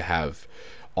afford to have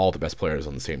all the best players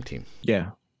on the same team.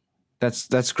 Yeah,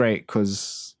 that's great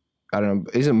because I don't know.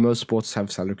 Isn't most sports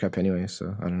have salary cap anyway?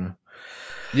 So I don't know.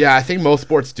 Yeah, I think most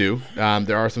sports do.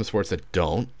 There are some sports that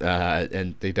don't,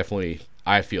 and they definitely,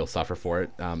 I feel, suffer for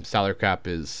it. Salary cap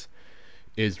is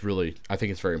really, I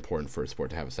think it's very important for a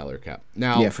sport to have a salary cap.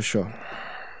 Now, yeah, for sure.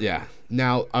 Yeah.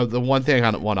 Now, the one thing I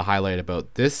want to highlight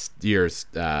about this year's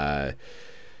Stanley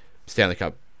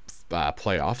Cup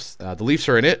playoffs, the Leafs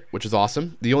are in it, which is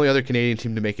awesome. The only other Canadian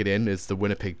team to make it in is the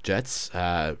Winnipeg Jets.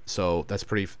 So that's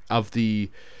pretty. Of the,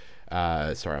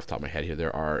 sorry, off the top of my head here,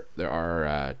 there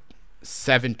are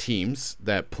 7 teams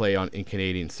that play in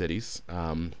Canadian cities: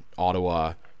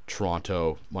 Ottawa,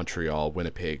 Toronto, Montreal,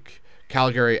 Winnipeg,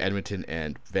 Calgary, Edmonton,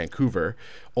 and Vancouver.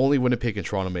 Only Winnipeg and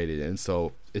Toronto made it in,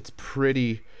 so it's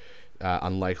pretty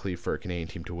unlikely for a Canadian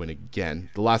team to win again.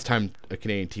 The last time a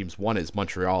Canadian team's won is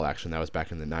Montreal, actually, and that was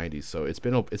back in the 90s. So it's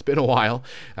been a while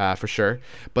for sure.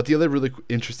 But the other really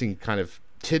interesting kind of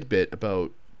tidbit about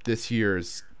this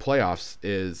year's playoffs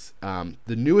is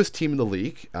the newest team in the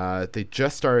league. They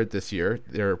just started this year.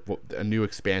 They're a new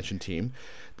expansion team,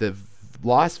 the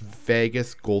Las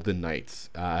Vegas Golden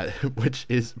Knights, which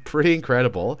is pretty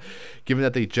incredible, given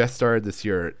that they just started this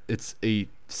year. It's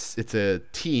a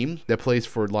team that plays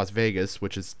for Las Vegas,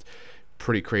 which is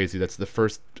pretty crazy. That's the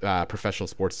first professional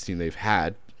sports team they've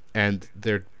had, and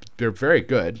they're very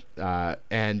good.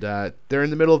 And they're in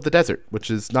the middle of the desert,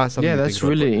 which is not something. Yeah, that's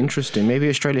really interesting. Maybe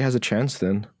Australia has a chance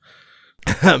then.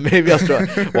 Maybe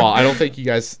Australia. Well, I don't think you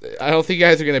guys are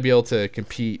going to be able to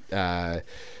compete.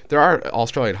 There are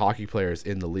Australian hockey players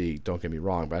in the league, don't get me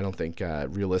wrong, but I don't think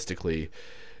realistically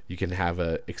you can have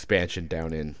a expansion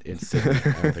down in Sydney.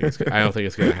 I don't think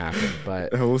it's going to happen.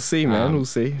 But we'll see, man. We'll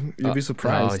see. You'll be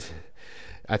surprised.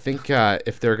 I think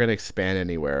if they're going to expand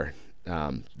anywhere,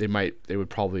 they would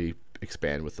probably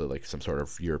expand with some sort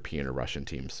of European or Russian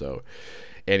team. So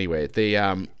anyway,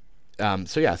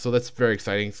 so that's very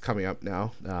exciting. It's coming up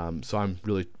now. So I'm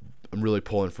really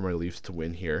pulling for my Leafs to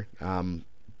win here.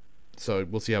 So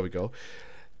we'll see how we go.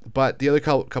 But the other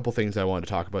couple things I wanted to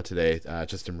talk about today,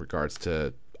 just in regards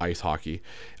to ice hockey.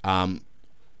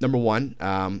 Number one,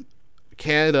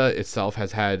 Canada itself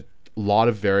has had a lot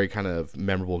of very kind of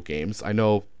memorable games. I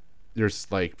know there's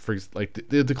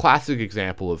the classic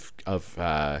example of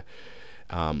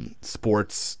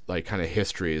sports kind of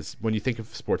history is when you think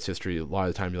of sports history. A lot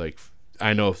of the time you're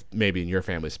I know maybe in your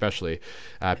family especially,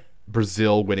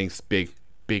 Brazil winning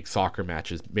big soccer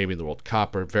matches, maybe in the World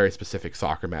Cup, or very specific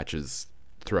soccer matches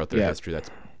throughout their history.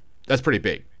 That's pretty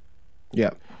big. Yeah.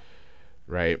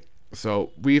 Right.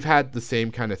 So we've had the same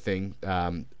kind of thing.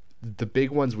 The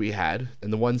big ones we had,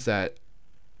 and the ones that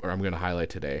I'm going to highlight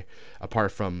today,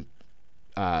 apart from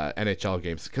NHL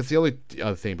games, because the only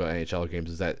other thing about NHL games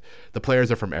is that the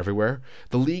players are from everywhere.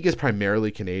 The league is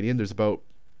primarily Canadian. There's about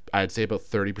I'd say about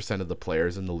 30% of the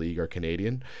players in the league are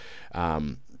Canadian.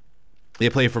 They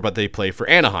play for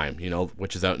Anaheim,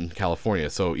 which is out in California.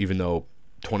 So even though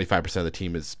 25% of the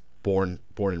team is born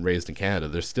and raised in Canada,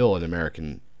 they're still an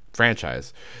American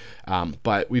franchise.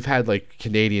 But we've had like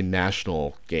Canadian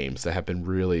national games that have been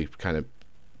really kind of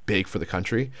big for the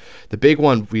country. The big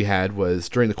one we had was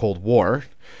during the Cold War.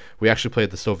 We actually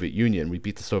played the Soviet Union. We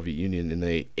beat the Soviet Union in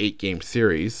a 8-game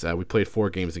series. We played 4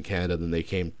 games in Canada, then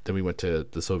we went to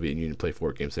the Soviet Union and played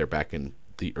 4 games there back in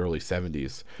the early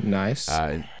 70s. Nice.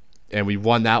 And we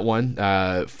won that one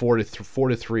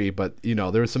 4-3. But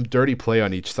there was some dirty play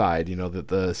on each side.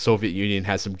 The Soviet Union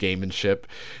has some gamemanship.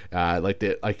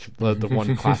 The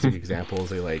one classic example is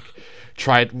they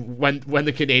tried when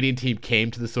the Canadian team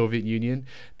came to the Soviet Union,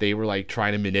 they were like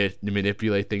trying to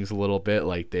manipulate things a little bit.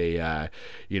 Like they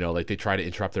they try to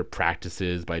interrupt their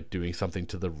practices by doing something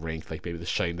to the rink, like maybe they're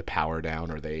shutting the power down,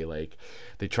 or they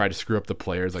try to screw up the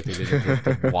players, like they didn't let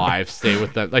their wives stay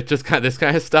with them, like just kind of this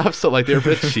kind of stuff. So like they're a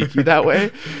bit cheeky that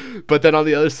way. But then on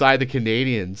the other side, the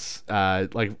Canadians,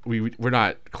 we're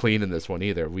not clean in this one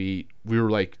either. We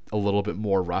were like a little bit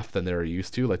more rough than they were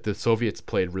used to. Like the Soviets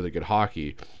played really good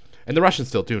hockey. And the Russians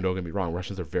still do. Don't get me wrong.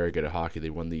 Russians are very good at hockey. They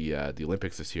won the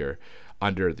Olympics this year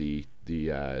under the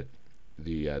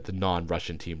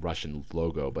non-Russian team Russian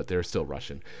logo, but they're still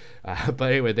Russian. But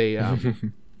anyway, the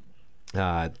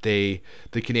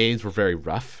Canadians were very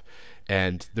rough.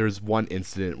 And there's one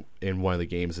incident in one of the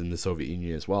games in the Soviet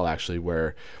Union as well, actually,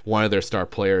 where one of their star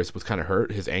players was kind of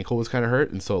hurt. His ankle was kind of hurt,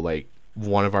 and so like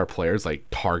one of our players like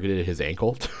targeted his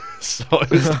ankle. So it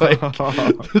was like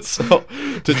so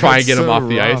to try and get him off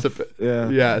the ice.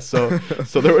 Yeah. So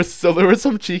there was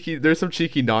some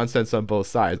cheeky nonsense on both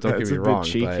sides. Don't get me wrong,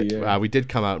 but we did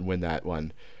come out and win that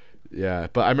one. Yeah,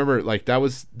 but I remember like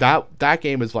that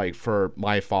game was like, for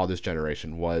my father's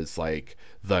generation, was like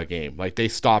the game. Like they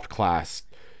stopped class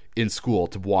in school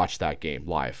to watch that game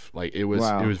live. Like it was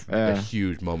a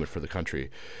huge moment for the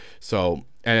country. So,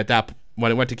 and at that,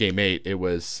 when it went to game 8, it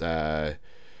was it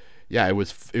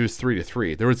was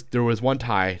 3-3. There was one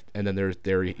tie, and then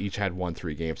they each had won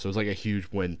 3 games. So it was like a huge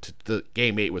win. The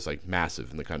game 8 was like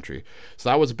massive in the country. So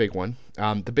that was a big one.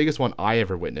 The biggest one I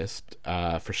ever witnessed,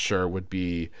 for sure, would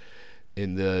be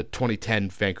in the 2010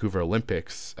 Vancouver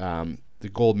Olympics. The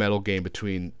gold medal game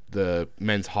between the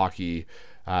men's hockey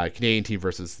Canadian team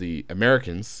versus the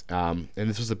Americans. And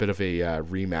this was a bit of a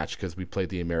rematch because we played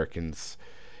the Americans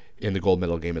in the gold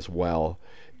medal game as well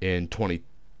in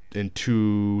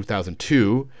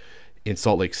 2002 in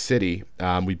Salt Lake City.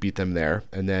 We beat them there,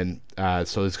 and then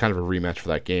so it's kind of a rematch for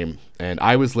that game. And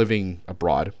I was living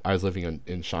abroad. I was living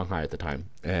in Shanghai at the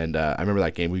time, and I remember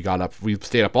that game. We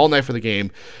stayed up all night for the game.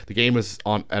 The game was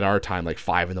on at our time like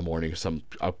 5 a.m, some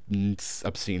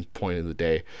obscene point in the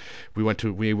day. We went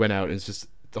out, and it's just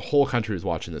the whole country was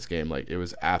watching this game. Like it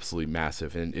was absolutely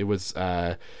massive, and it was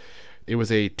a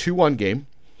 2-1 game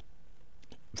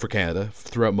for Canada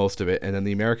throughout most of it, and then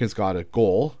the Americans got a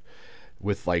goal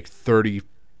with like 38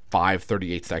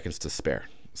 seconds to spare,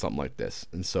 something like this.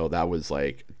 And so that was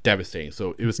like devastating.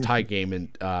 So it was a tie game,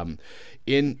 and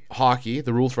in hockey,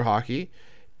 the rules for hockey,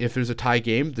 if there's a tie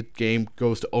game, the game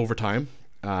goes to overtime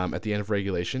at the end of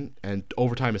regulation, and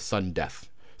overtime is sudden death.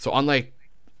 So unlike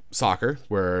soccer,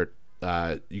 where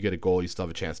you get a goal, you still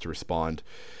have a chance to respond.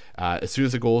 As soon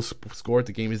as a goal is scored,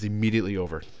 the game is immediately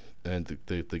over, and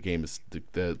the game is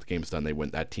done. They win.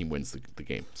 That team wins the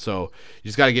game. So you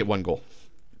just got to get one goal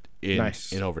in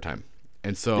overtime.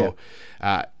 And so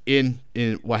in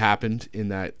what happened in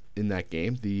that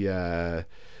game, the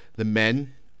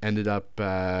men ended up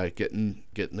getting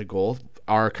the goal.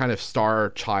 Our kind of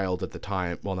star child at the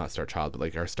time, well, not star child, but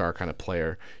like our star kind of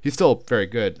player. He's still very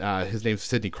good. His name's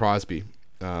Sidney Crosby.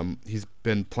 He's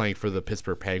been playing for the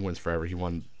Pittsburgh Penguins forever. He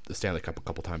won the Stanley Cup a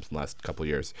couple times in the last couple of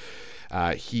years.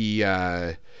 He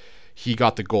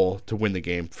got the goal to win the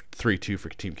game 3-2 for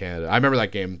Team Canada. I remember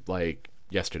that game like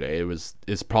yesterday.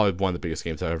 It's probably one of the biggest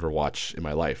games I've ever watched in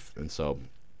my life, and so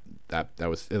that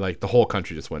was like the whole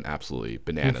country just went absolutely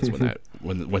bananas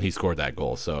when he scored that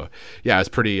goal. So yeah, it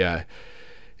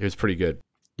was pretty good.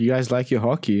 You guys like your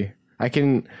hockey?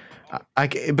 But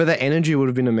the energy would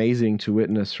have been amazing to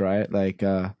witness, right? Like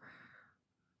I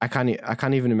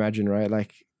can't even imagine, right?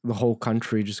 Like the whole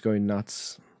country just going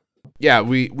nuts. Yeah,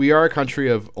 we are a country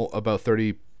of about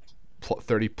 30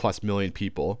 plus million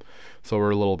people, so we're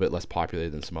a little bit less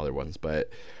populated than some other ones, but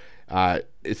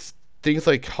it's things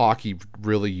like hockey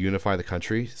really unify the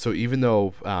country. So even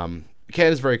though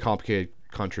Canada's a very complicated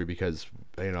country, because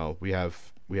we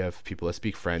have people that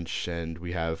speak French, and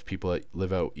we have people that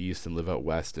live out east and live out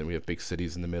west, and we have big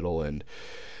cities in the middle, and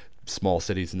small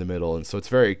cities in the middle, and so it's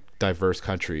a very diverse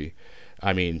country.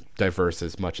 I mean, diverse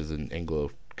as much as an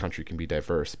Anglo country can be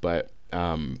diverse, but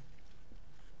the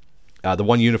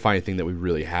one unifying thing that we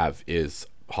really have is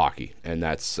hockey, and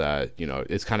that's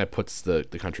it's kind of puts the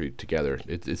country together.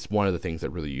 It's one of the things that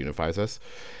really unifies us.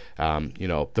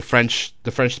 The French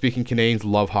speaking Canadians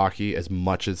love hockey as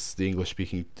much as the English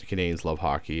speaking Canadians love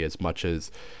hockey, as much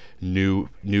as new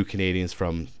Canadians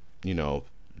from new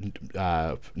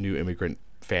immigrant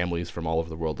families from all over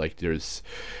the world. Like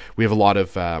we have a lot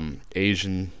of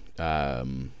Asian,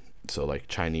 so like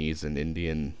Chinese and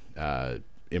Indian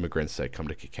immigrants that come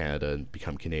to Canada and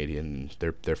become Canadian.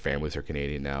 Their families are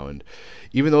Canadian now, and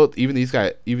even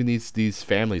these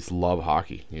families love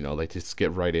hockey. They just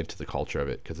get right into the culture of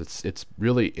it because it's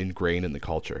really ingrained in the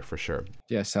culture for sure.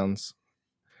 Yeah, sounds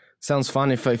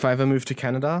fun. If I ever move to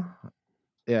Canada,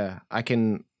 yeah, I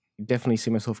can definitely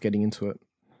see myself getting into it.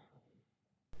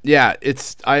 Yeah,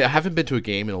 I haven't been to a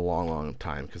game in a long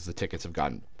time because the tickets have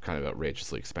gotten kind of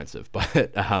outrageously expensive,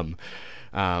 but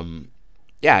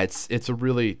yeah, it's a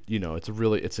really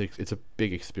it's a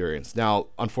big experience. Now,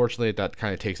 unfortunately, that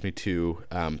kind of takes me to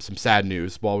some sad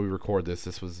news. While we record this,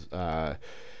 this is about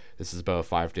a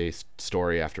 5-day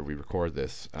story after we record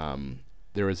this.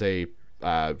 There was a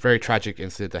very tragic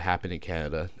incident that happened in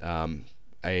Canada.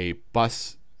 A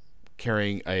bus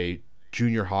carrying a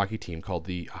junior hockey team called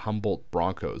the Humboldt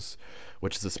Broncos,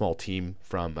 which is a small team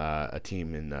from a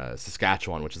team in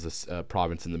Saskatchewan, which is a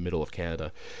province in the middle of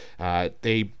Canada.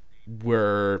 They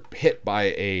were hit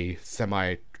by a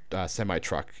semi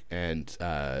truck, and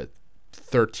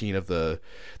 13 of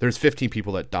there's 15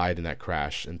 people that died in that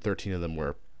crash, and 13 of them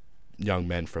were young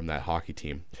men from that hockey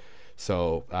team.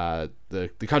 So the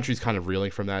country's kind of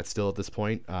reeling from that still at this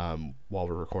point. While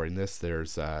we're recording this,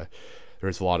 there's a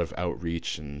lot of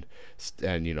outreach, and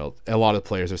a lot of the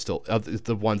players are still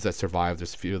the ones that survived.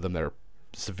 There's a few of them that are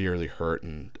severely hurt,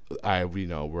 and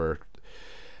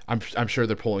I'm sure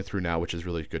they're pulling through now, which is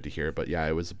really good to hear. But yeah,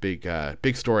 it was a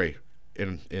big story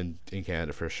in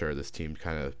Canada for sure. This team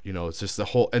kind of it's just the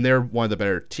whole, and they're one of the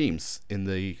better teams in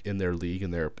their league,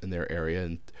 in their area,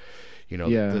 and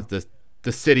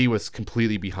the city was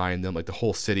completely behind them. Like the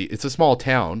whole city, it's a small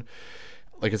town,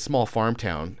 like a small farm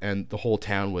town, and the whole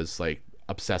town was like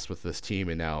obsessed with this team,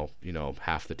 and now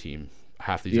half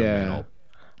these young men all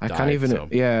I died, can't even so.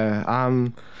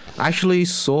 I actually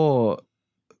saw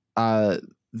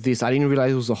this. I didn't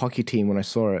realize it was a hockey team when I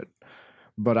saw it,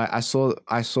 but I saw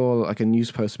like a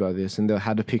news post about this, and they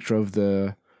had a picture of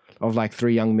like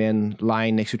 3 young men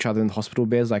lying next to each other in the hospital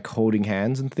beds, like holding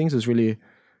hands and things. It's really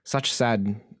such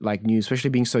sad like news,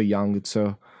 especially being so young. It's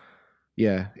so,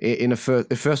 yeah, in a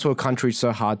first world country, it's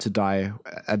so hard to die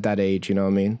at that age. You know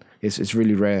what I mean? It's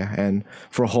really rare, and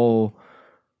for a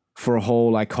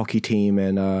whole like hockey team,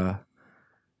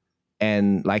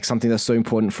 and like something that's so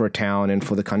important for a town and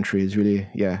for the country is really,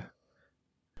 yeah.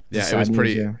 Yeah, it was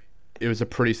pretty. Yeah. It was a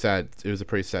pretty sad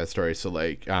story. So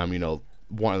like,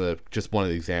 one of the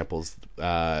examples.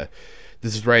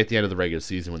 This is right at the end of the regular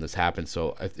season when this happened.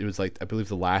 So it was like, I believe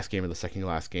the last game or the second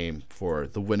last game for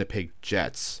the Winnipeg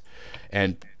Jets,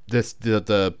 and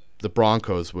the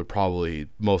Broncos would probably,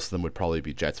 most of them would probably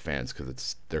be Jets fans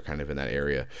because they're kind of in that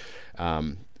area.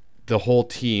 The whole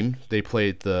team, they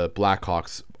played the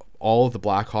Blackhawks. All of the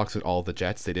Blackhawks and all of the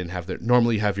Jets, they didn't have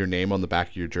normally you have your name on the back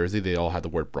of your jersey. They all had the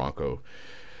word Bronco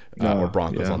or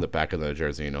Broncos on the back of the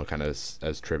jersey, kind of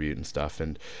as tribute and stuff.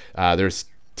 And there's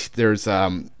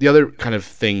the other kind of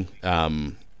thing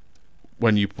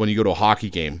when you go to a hockey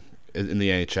game in the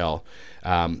NHL,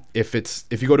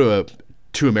 if you go to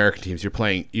two American teams,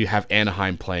 you have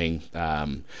Anaheim playing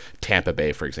Tampa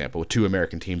Bay, for example, with 2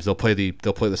 American teams. They'll play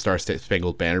the Star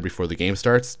Spangled Banner before the game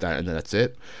starts, and then that's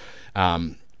it.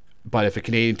 But if a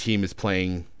Canadian team is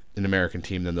playing an American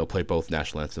team, then they'll play both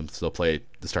national anthems. They'll play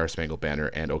the Star Spangled Banner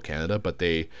and O Canada. But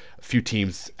a few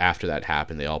teams after that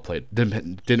happened, they all played.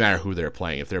 Didn't matter who they're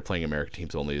playing. If they're playing American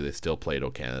teams only, they still played O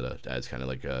Canada as kind of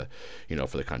like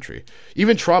for the country.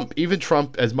 Even Trump,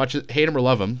 as much as hate him or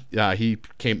love him, he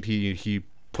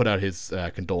put out his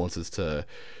condolences to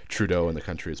Trudeau and the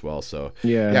country as well. So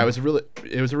yeah, it was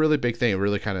a really big thing. It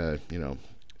really kind of it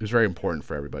was very important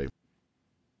for everybody.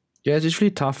 Yeah, it's really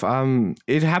tough.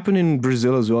 It happened in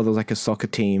Brazil as well. There was like a soccer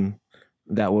team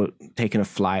that were taking a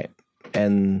flight,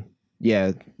 and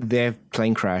yeah, their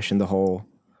plane crash, and the whole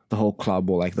club,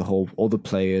 or like all the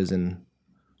players and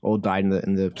all died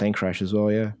in the plane crash as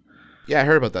well. Yeah. Yeah, I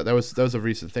heard about that. That was a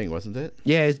recent thing, wasn't it?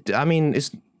 Yeah,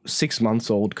 it's 6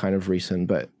 months old, kind of recent,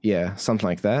 but yeah, something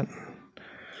like that.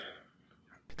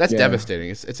 That's devastating.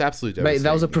 It's absolutely devastating. But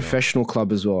that was a professional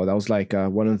club as well. That was like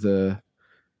one of the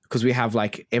because we have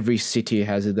like every city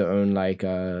has their own like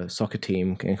soccer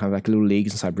team and kind of like little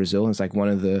leagues inside Brazil. It's like one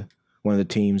of the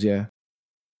teams. Yeah.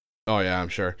 Oh yeah, I'm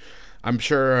sure. I'm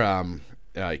sure.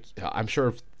 I'm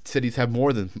sure cities have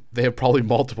more than they have probably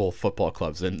multiple football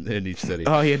clubs in each city.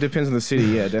 Oh yeah, it depends on the city.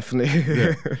 Yeah,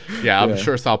 definitely. Yeah, I'm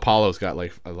sure Sao Paulo's got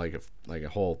like a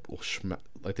whole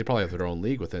like they probably have their own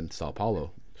league within Sao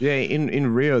Paulo. Yeah,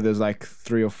 in Rio there's like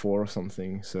 3 or 4 or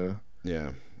something. So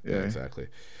yeah, exactly.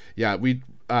 Yeah, we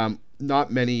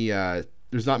not many.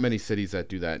 There's not many cities that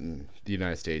do that in the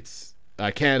United States.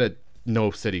 Canada, no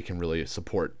city can really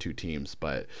support 2 teams,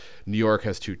 but New York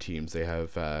has 2 teams. They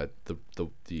have the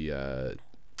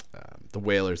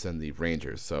Whalers and the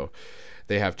Rangers, so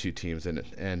they have 2 teams,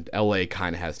 and LA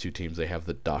kind of has 2 teams. They have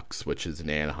the Ducks, which is in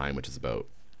Anaheim, which is about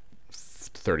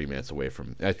 30 minutes away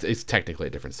from. It's technically a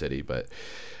different city, but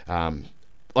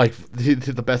like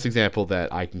the best example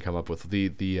that I can come up with,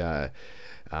 the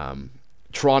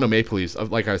Toronto Maple Leafs,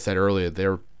 like I said earlier,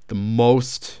 they're the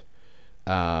most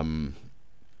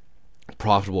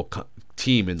profitable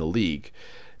team in the league,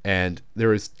 and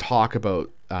there is talk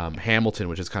about Hamilton,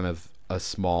 which is kind of a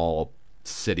small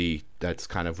city that's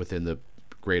kind of within the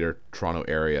greater Toronto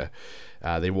area.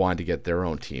 They wanted to get their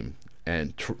own team,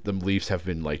 and the Leafs have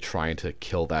been like trying to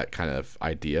kill that kind of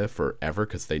idea forever,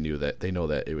 because they know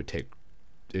that it would take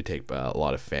a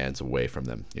lot of fans away from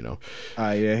them. Yeah.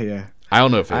 I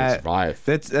don't know if it would survive.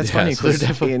 That's funny, because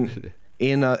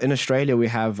in Australia we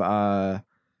have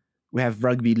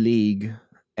rugby league,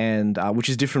 and which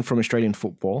is different from Australian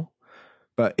football,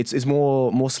 but it's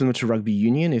more similar to rugby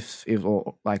union,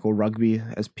 or rugby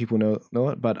as people know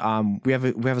it. But we have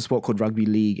a sport called rugby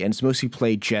league, and it's mostly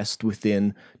played just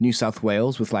within New South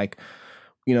Wales, with like,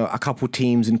 a couple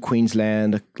teams in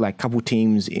Queensland, like a couple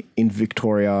teams in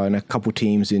Victoria, and a couple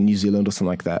teams in New Zealand or something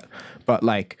like that. But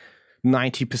like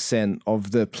 90% of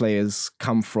the players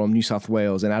come from New South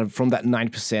Wales, and from that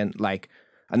 90%, like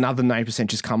another 9%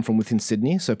 just come from within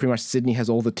Sydney. So pretty much Sydney has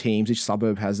all the teams. Each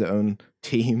suburb has their own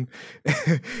team.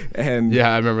 And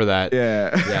yeah, I remember that.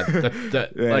 Yeah.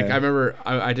 Yeah. Like I remember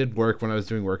I did work when I was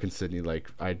doing work in Sydney. Like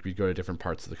we'd go to different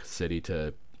parts of the city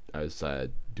I was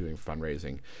doing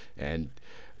fundraising, and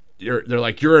they're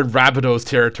like, you're in Rabbitohs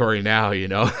territory now,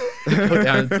 go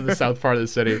down to the south part of the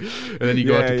city, and then you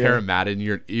go up to Parramatta, and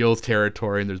you're in Eels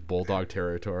territory, and there's Bulldog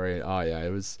territory. And, oh yeah,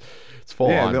 it's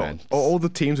full on, man. All the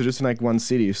teams are just in like one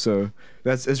city, so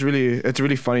it's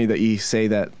really funny that you say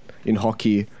that in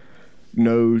hockey.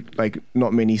 No, like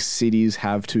not many cities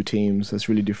have 2 teams. That's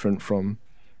really different from.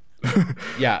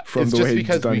 Yeah, from it's the just way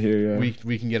because it's done here. Yeah.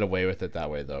 we can get away with it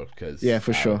that way though, because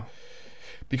for sure.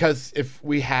 Because if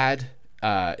we had.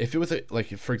 If it was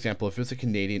for example, if it was a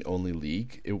Canadian only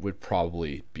league, it would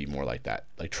probably be more like that.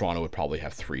 Like Toronto would probably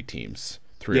have 3 teams,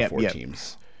 3 or 4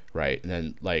 teams, right? And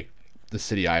then like the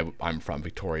city I'm from,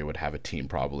 Victoria, would have a team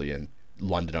probably, and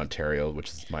London, Ontario, which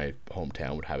is my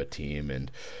hometown, would have a team, and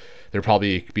there'd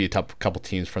probably be a couple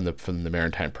teams from the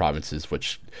Maritime provinces,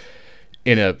 which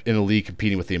in a league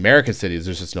competing with the American cities,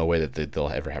 there's just no way that they'll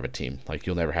ever have a team. Like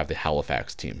you'll never have the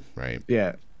Halifax team, right?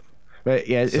 Yeah. But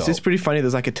yeah, it's pretty funny.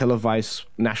 There's like a televised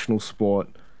national sport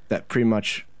that pretty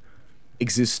much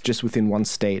exists just within one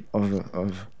state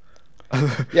of.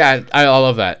 Yeah, I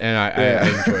love that, and I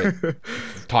enjoy it.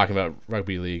 Talking about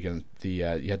rugby league, and you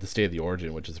had the State of the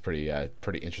Origin, which is a pretty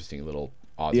interesting little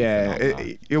Aussie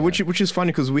phenomenon. Which is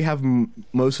funny because we have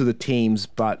most of the teams,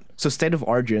 but so State of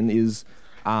Origin is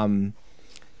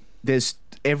there's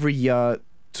every year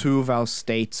 2 of our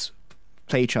states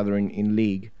play each other in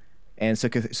league. And so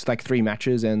it's like 3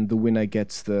 matches, and the winner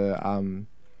gets the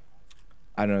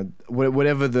I don't know,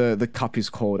 whatever the cup is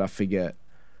called, I forget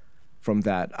from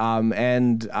that.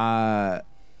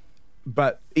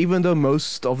 But even though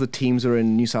most of the teams are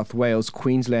in New South Wales,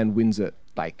 Queensland wins it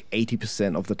like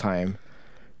 80% of the time.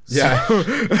 Yeah,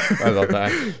 I love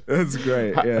that. That's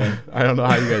great. Yeah, I don't know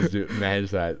how you guys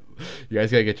manage that. You guys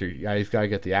gotta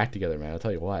get the act together, man. I'll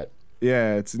tell you what.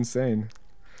 Yeah, it's insane.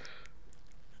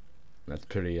 That's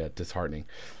pretty disheartening.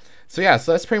 So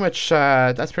that's pretty much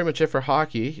it for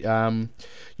hockey.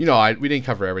 We didn't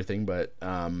cover everything, but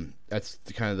that's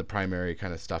kind of the primary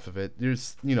kind of stuff of it.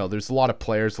 There's a lot of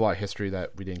players, a lot of history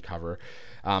that we didn't cover.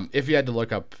 If you had to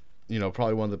look up,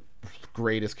 probably one of the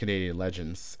greatest Canadian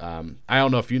legends. I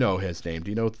don't know if you know his name.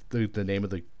 Do you know the name of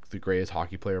the greatest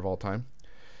hockey player of all time?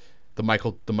 The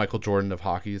Michael Jordan of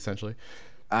hockey, essentially.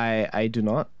 I do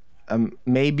not.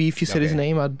 Maybe if you said his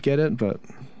name, I'd get it, but.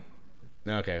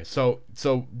 Okay, so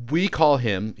we call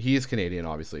him. He is Canadian,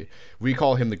 obviously. We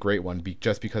call him the Great One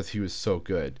just because he was so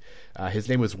good. His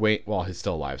name was Wayne. Well, he's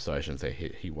still alive, so I shouldn't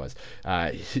say he was.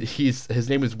 His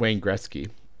name is Wayne Gretzky.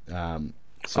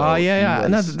 So Oh yeah, he yeah.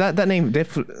 No, was- that name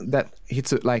that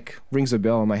hits it like rings a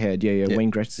bell in my head. Yeah, yeah.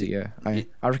 Wayne Gretzky. Yeah, I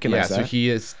recognize yeah,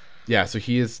 that. so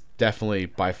he is definitely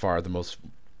by far the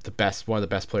best, one of the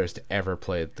best players to ever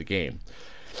play the game.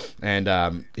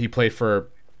 And he played for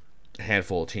a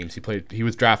handful of teams. He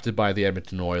was drafted by the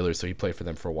Edmonton Oilers, so he played for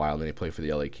them for a while. Then he played for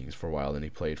the LA Kings for a while. Then he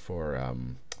played for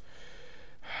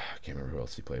I can't remember who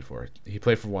else he played for. He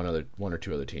played for one or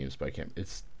two other teams, but I can't.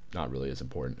 It's not really as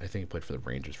important. I think he played for the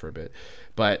Rangers for a bit,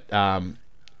 but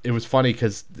it was funny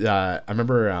because I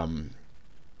remember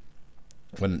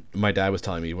when my dad was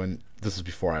telling me, when this was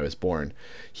before I was born,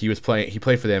 he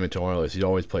played for the Edmonton Oilers. He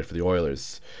always played for the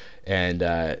Oilers, and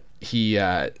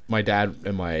my dad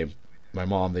and my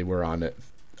mom, they were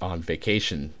on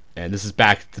vacation, and this is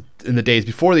back in the days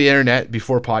before the internet,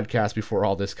 before podcasts, before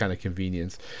all this kind of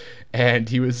convenience. And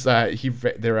they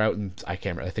were out in, I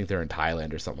can't remember, I think they're in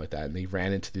Thailand or something like that, and they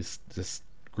ran into this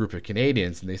group of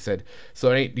Canadians, and they said,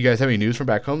 "So, do you guys have any news from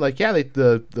back home?" Like, yeah,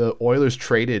 the Oilers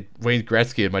traded Wayne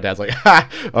Gretzky, and my dad's like, "Ha,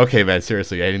 okay, man,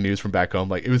 seriously, any news from back home?"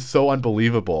 Like, it was so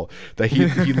unbelievable that he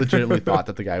legitimately thought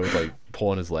that the guy was like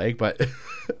pulling his leg, but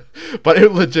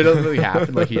it legitimately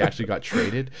happened. Like, he actually got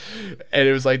traded, and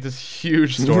it was like this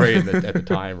huge story at the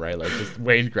time, right? Like, just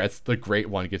Wayne Gretzky, the great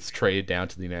one, gets traded down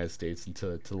to the United States and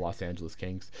to the Los Angeles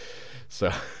Kings. So,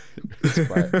 That's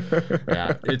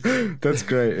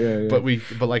great. Yeah, yeah.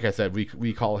 But like I said,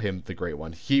 we call him the great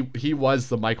one. He was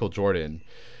the Michael Jordan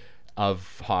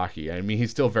of hockey. I mean,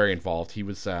 he's still very involved. He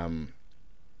was the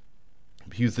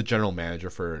general manager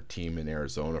for a team in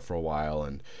Arizona for a while,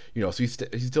 and so he's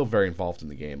still very involved in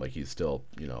the game. Like, he's still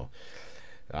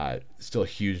still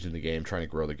huge in the game, trying to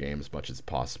grow the game as much as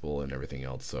possible and everything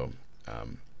else. So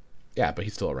but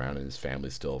he's still around, and his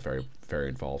family's still very, very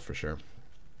involved for sure.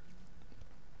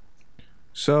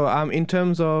 So, in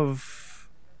terms of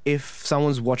if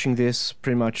someone's watching this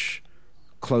pretty much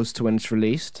close to when it's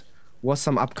released, what's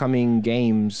some upcoming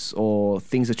games or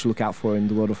things that you look out for in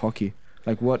the world of hockey?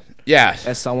 Like, what? Yeah.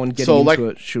 As someone getting into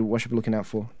it, what should be looking out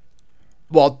for?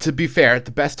 Well, to be fair,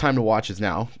 the best time to watch is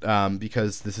now,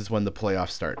 because this is when the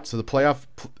playoffs start. So the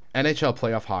NHL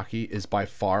playoff hockey is by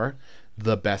far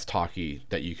the best hockey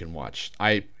that you can watch.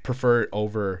 I prefer it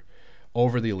over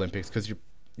the Olympics because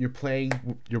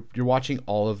you're watching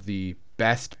all of the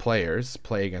best players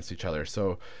play against each other.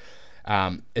 So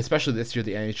especially this year,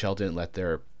 the NHL didn't let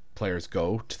their players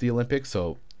go to the Olympics,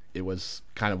 so it was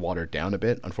kind of watered down a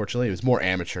bit. Unfortunately, it was more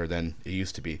amateur than it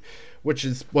used to be, which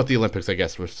is what the Olympics, I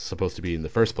guess, was supposed to be in the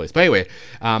first place. But anyway,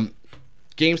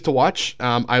 games to watch.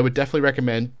 I would definitely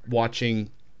recommend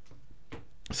watching.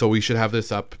 So we should have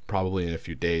this up probably in a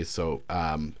few days. So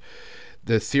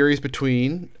the series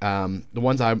between the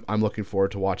ones I'm looking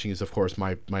forward to watching is, of course,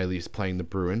 my Leafs playing the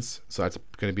Bruins. So that's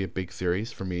going to be a big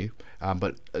series for me.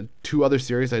 But two other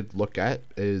series I'd look at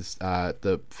is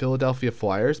the Philadelphia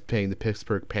Flyers playing the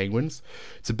Pittsburgh Penguins.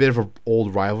 It's a bit of an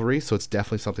old rivalry, so it's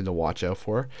definitely something to watch out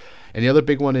for. And the other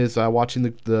big one is watching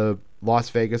the Las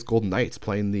Vegas Golden Knights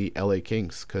playing the LA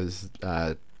Kings, because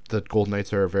the Golden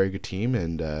Knights are a very good team,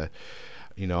 and I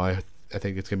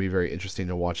think it's going to be very interesting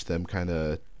to watch them kind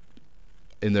of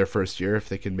in their first year, if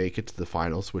they can make it to the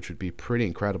finals, which would be pretty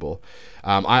incredible.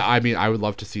 I mean, I would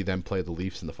love to see them play the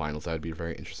Leafs in the finals. That would be a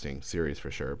very interesting series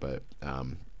for sure. But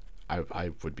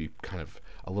I would be kind of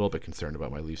a little bit concerned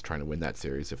about my Leafs trying to win that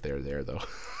series if they're there, though.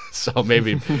 So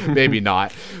maybe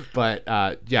not. But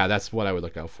that's what I would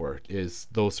look out for, is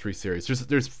those three series.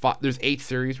 There's 8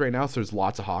 series right now, so there's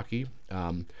lots of hockey.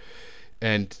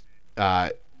 And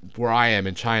where I am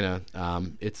in China,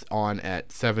 it's on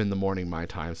at 7 a.m. my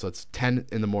time, so it's 10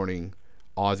 a.m.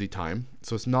 Aussie time.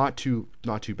 So it's not too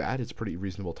bad. It's a pretty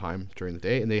reasonable time during the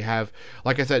day. And they have,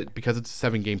 like I said, because it's a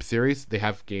 7-game series, they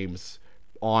have games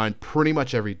on pretty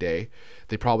much every day.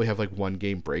 They probably have like 1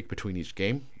 game break between each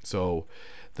game, so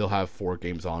they'll have 4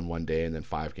 games on one day and then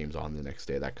 5 games on the next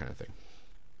day, that kind of thing.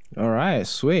 All right,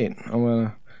 sweet.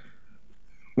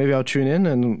 Maybe I'll tune in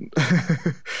and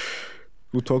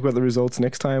we'll talk about the results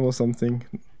next time or something.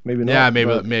 Maybe not. Yeah,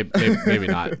 maybe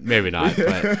not. Maybe not.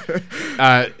 But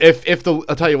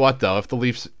I'll tell you what though, if the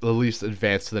Leafs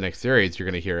advance to the next series, you're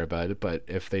going to hear about it. But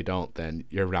if they don't, then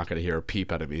you're not going to hear a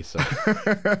peep out of me. So.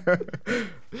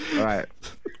 All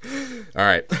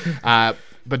right.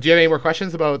 But do you have any more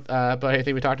questions about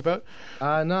anything we talked about?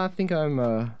 No, I think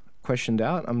I'm questioned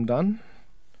out. I'm done.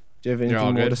 Do you have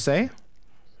anything more to say?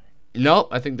 No,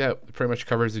 I think that pretty much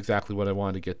covers exactly what I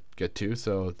wanted to get to.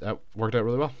 So that worked out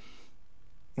really well.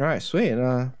 All right, sweet.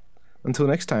 Until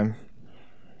next time.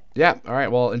 Yeah. All right.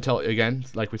 Well, until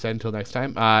next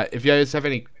time. If you guys have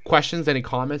any questions, any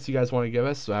comments you guys want to give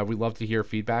us, we'd love to hear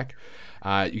feedback.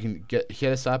 You can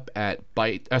hit us up at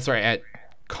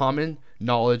common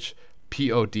knowledge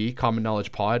common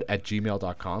knowledge pod at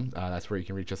gmail.com. That's where you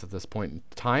can reach us at this point in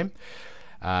time.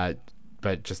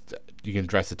 But just you can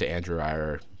address it to Andrew or I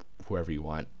or whoever you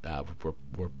want.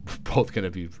 We're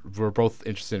both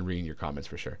interested in reading your comments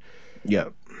for sure. Yeah.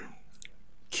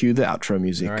 Cue the outro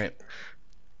music.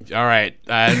 All right.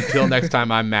 Until next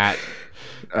time, I'm Matt.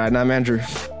 And I'm Andrew.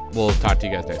 We'll talk to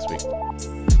you guys next week.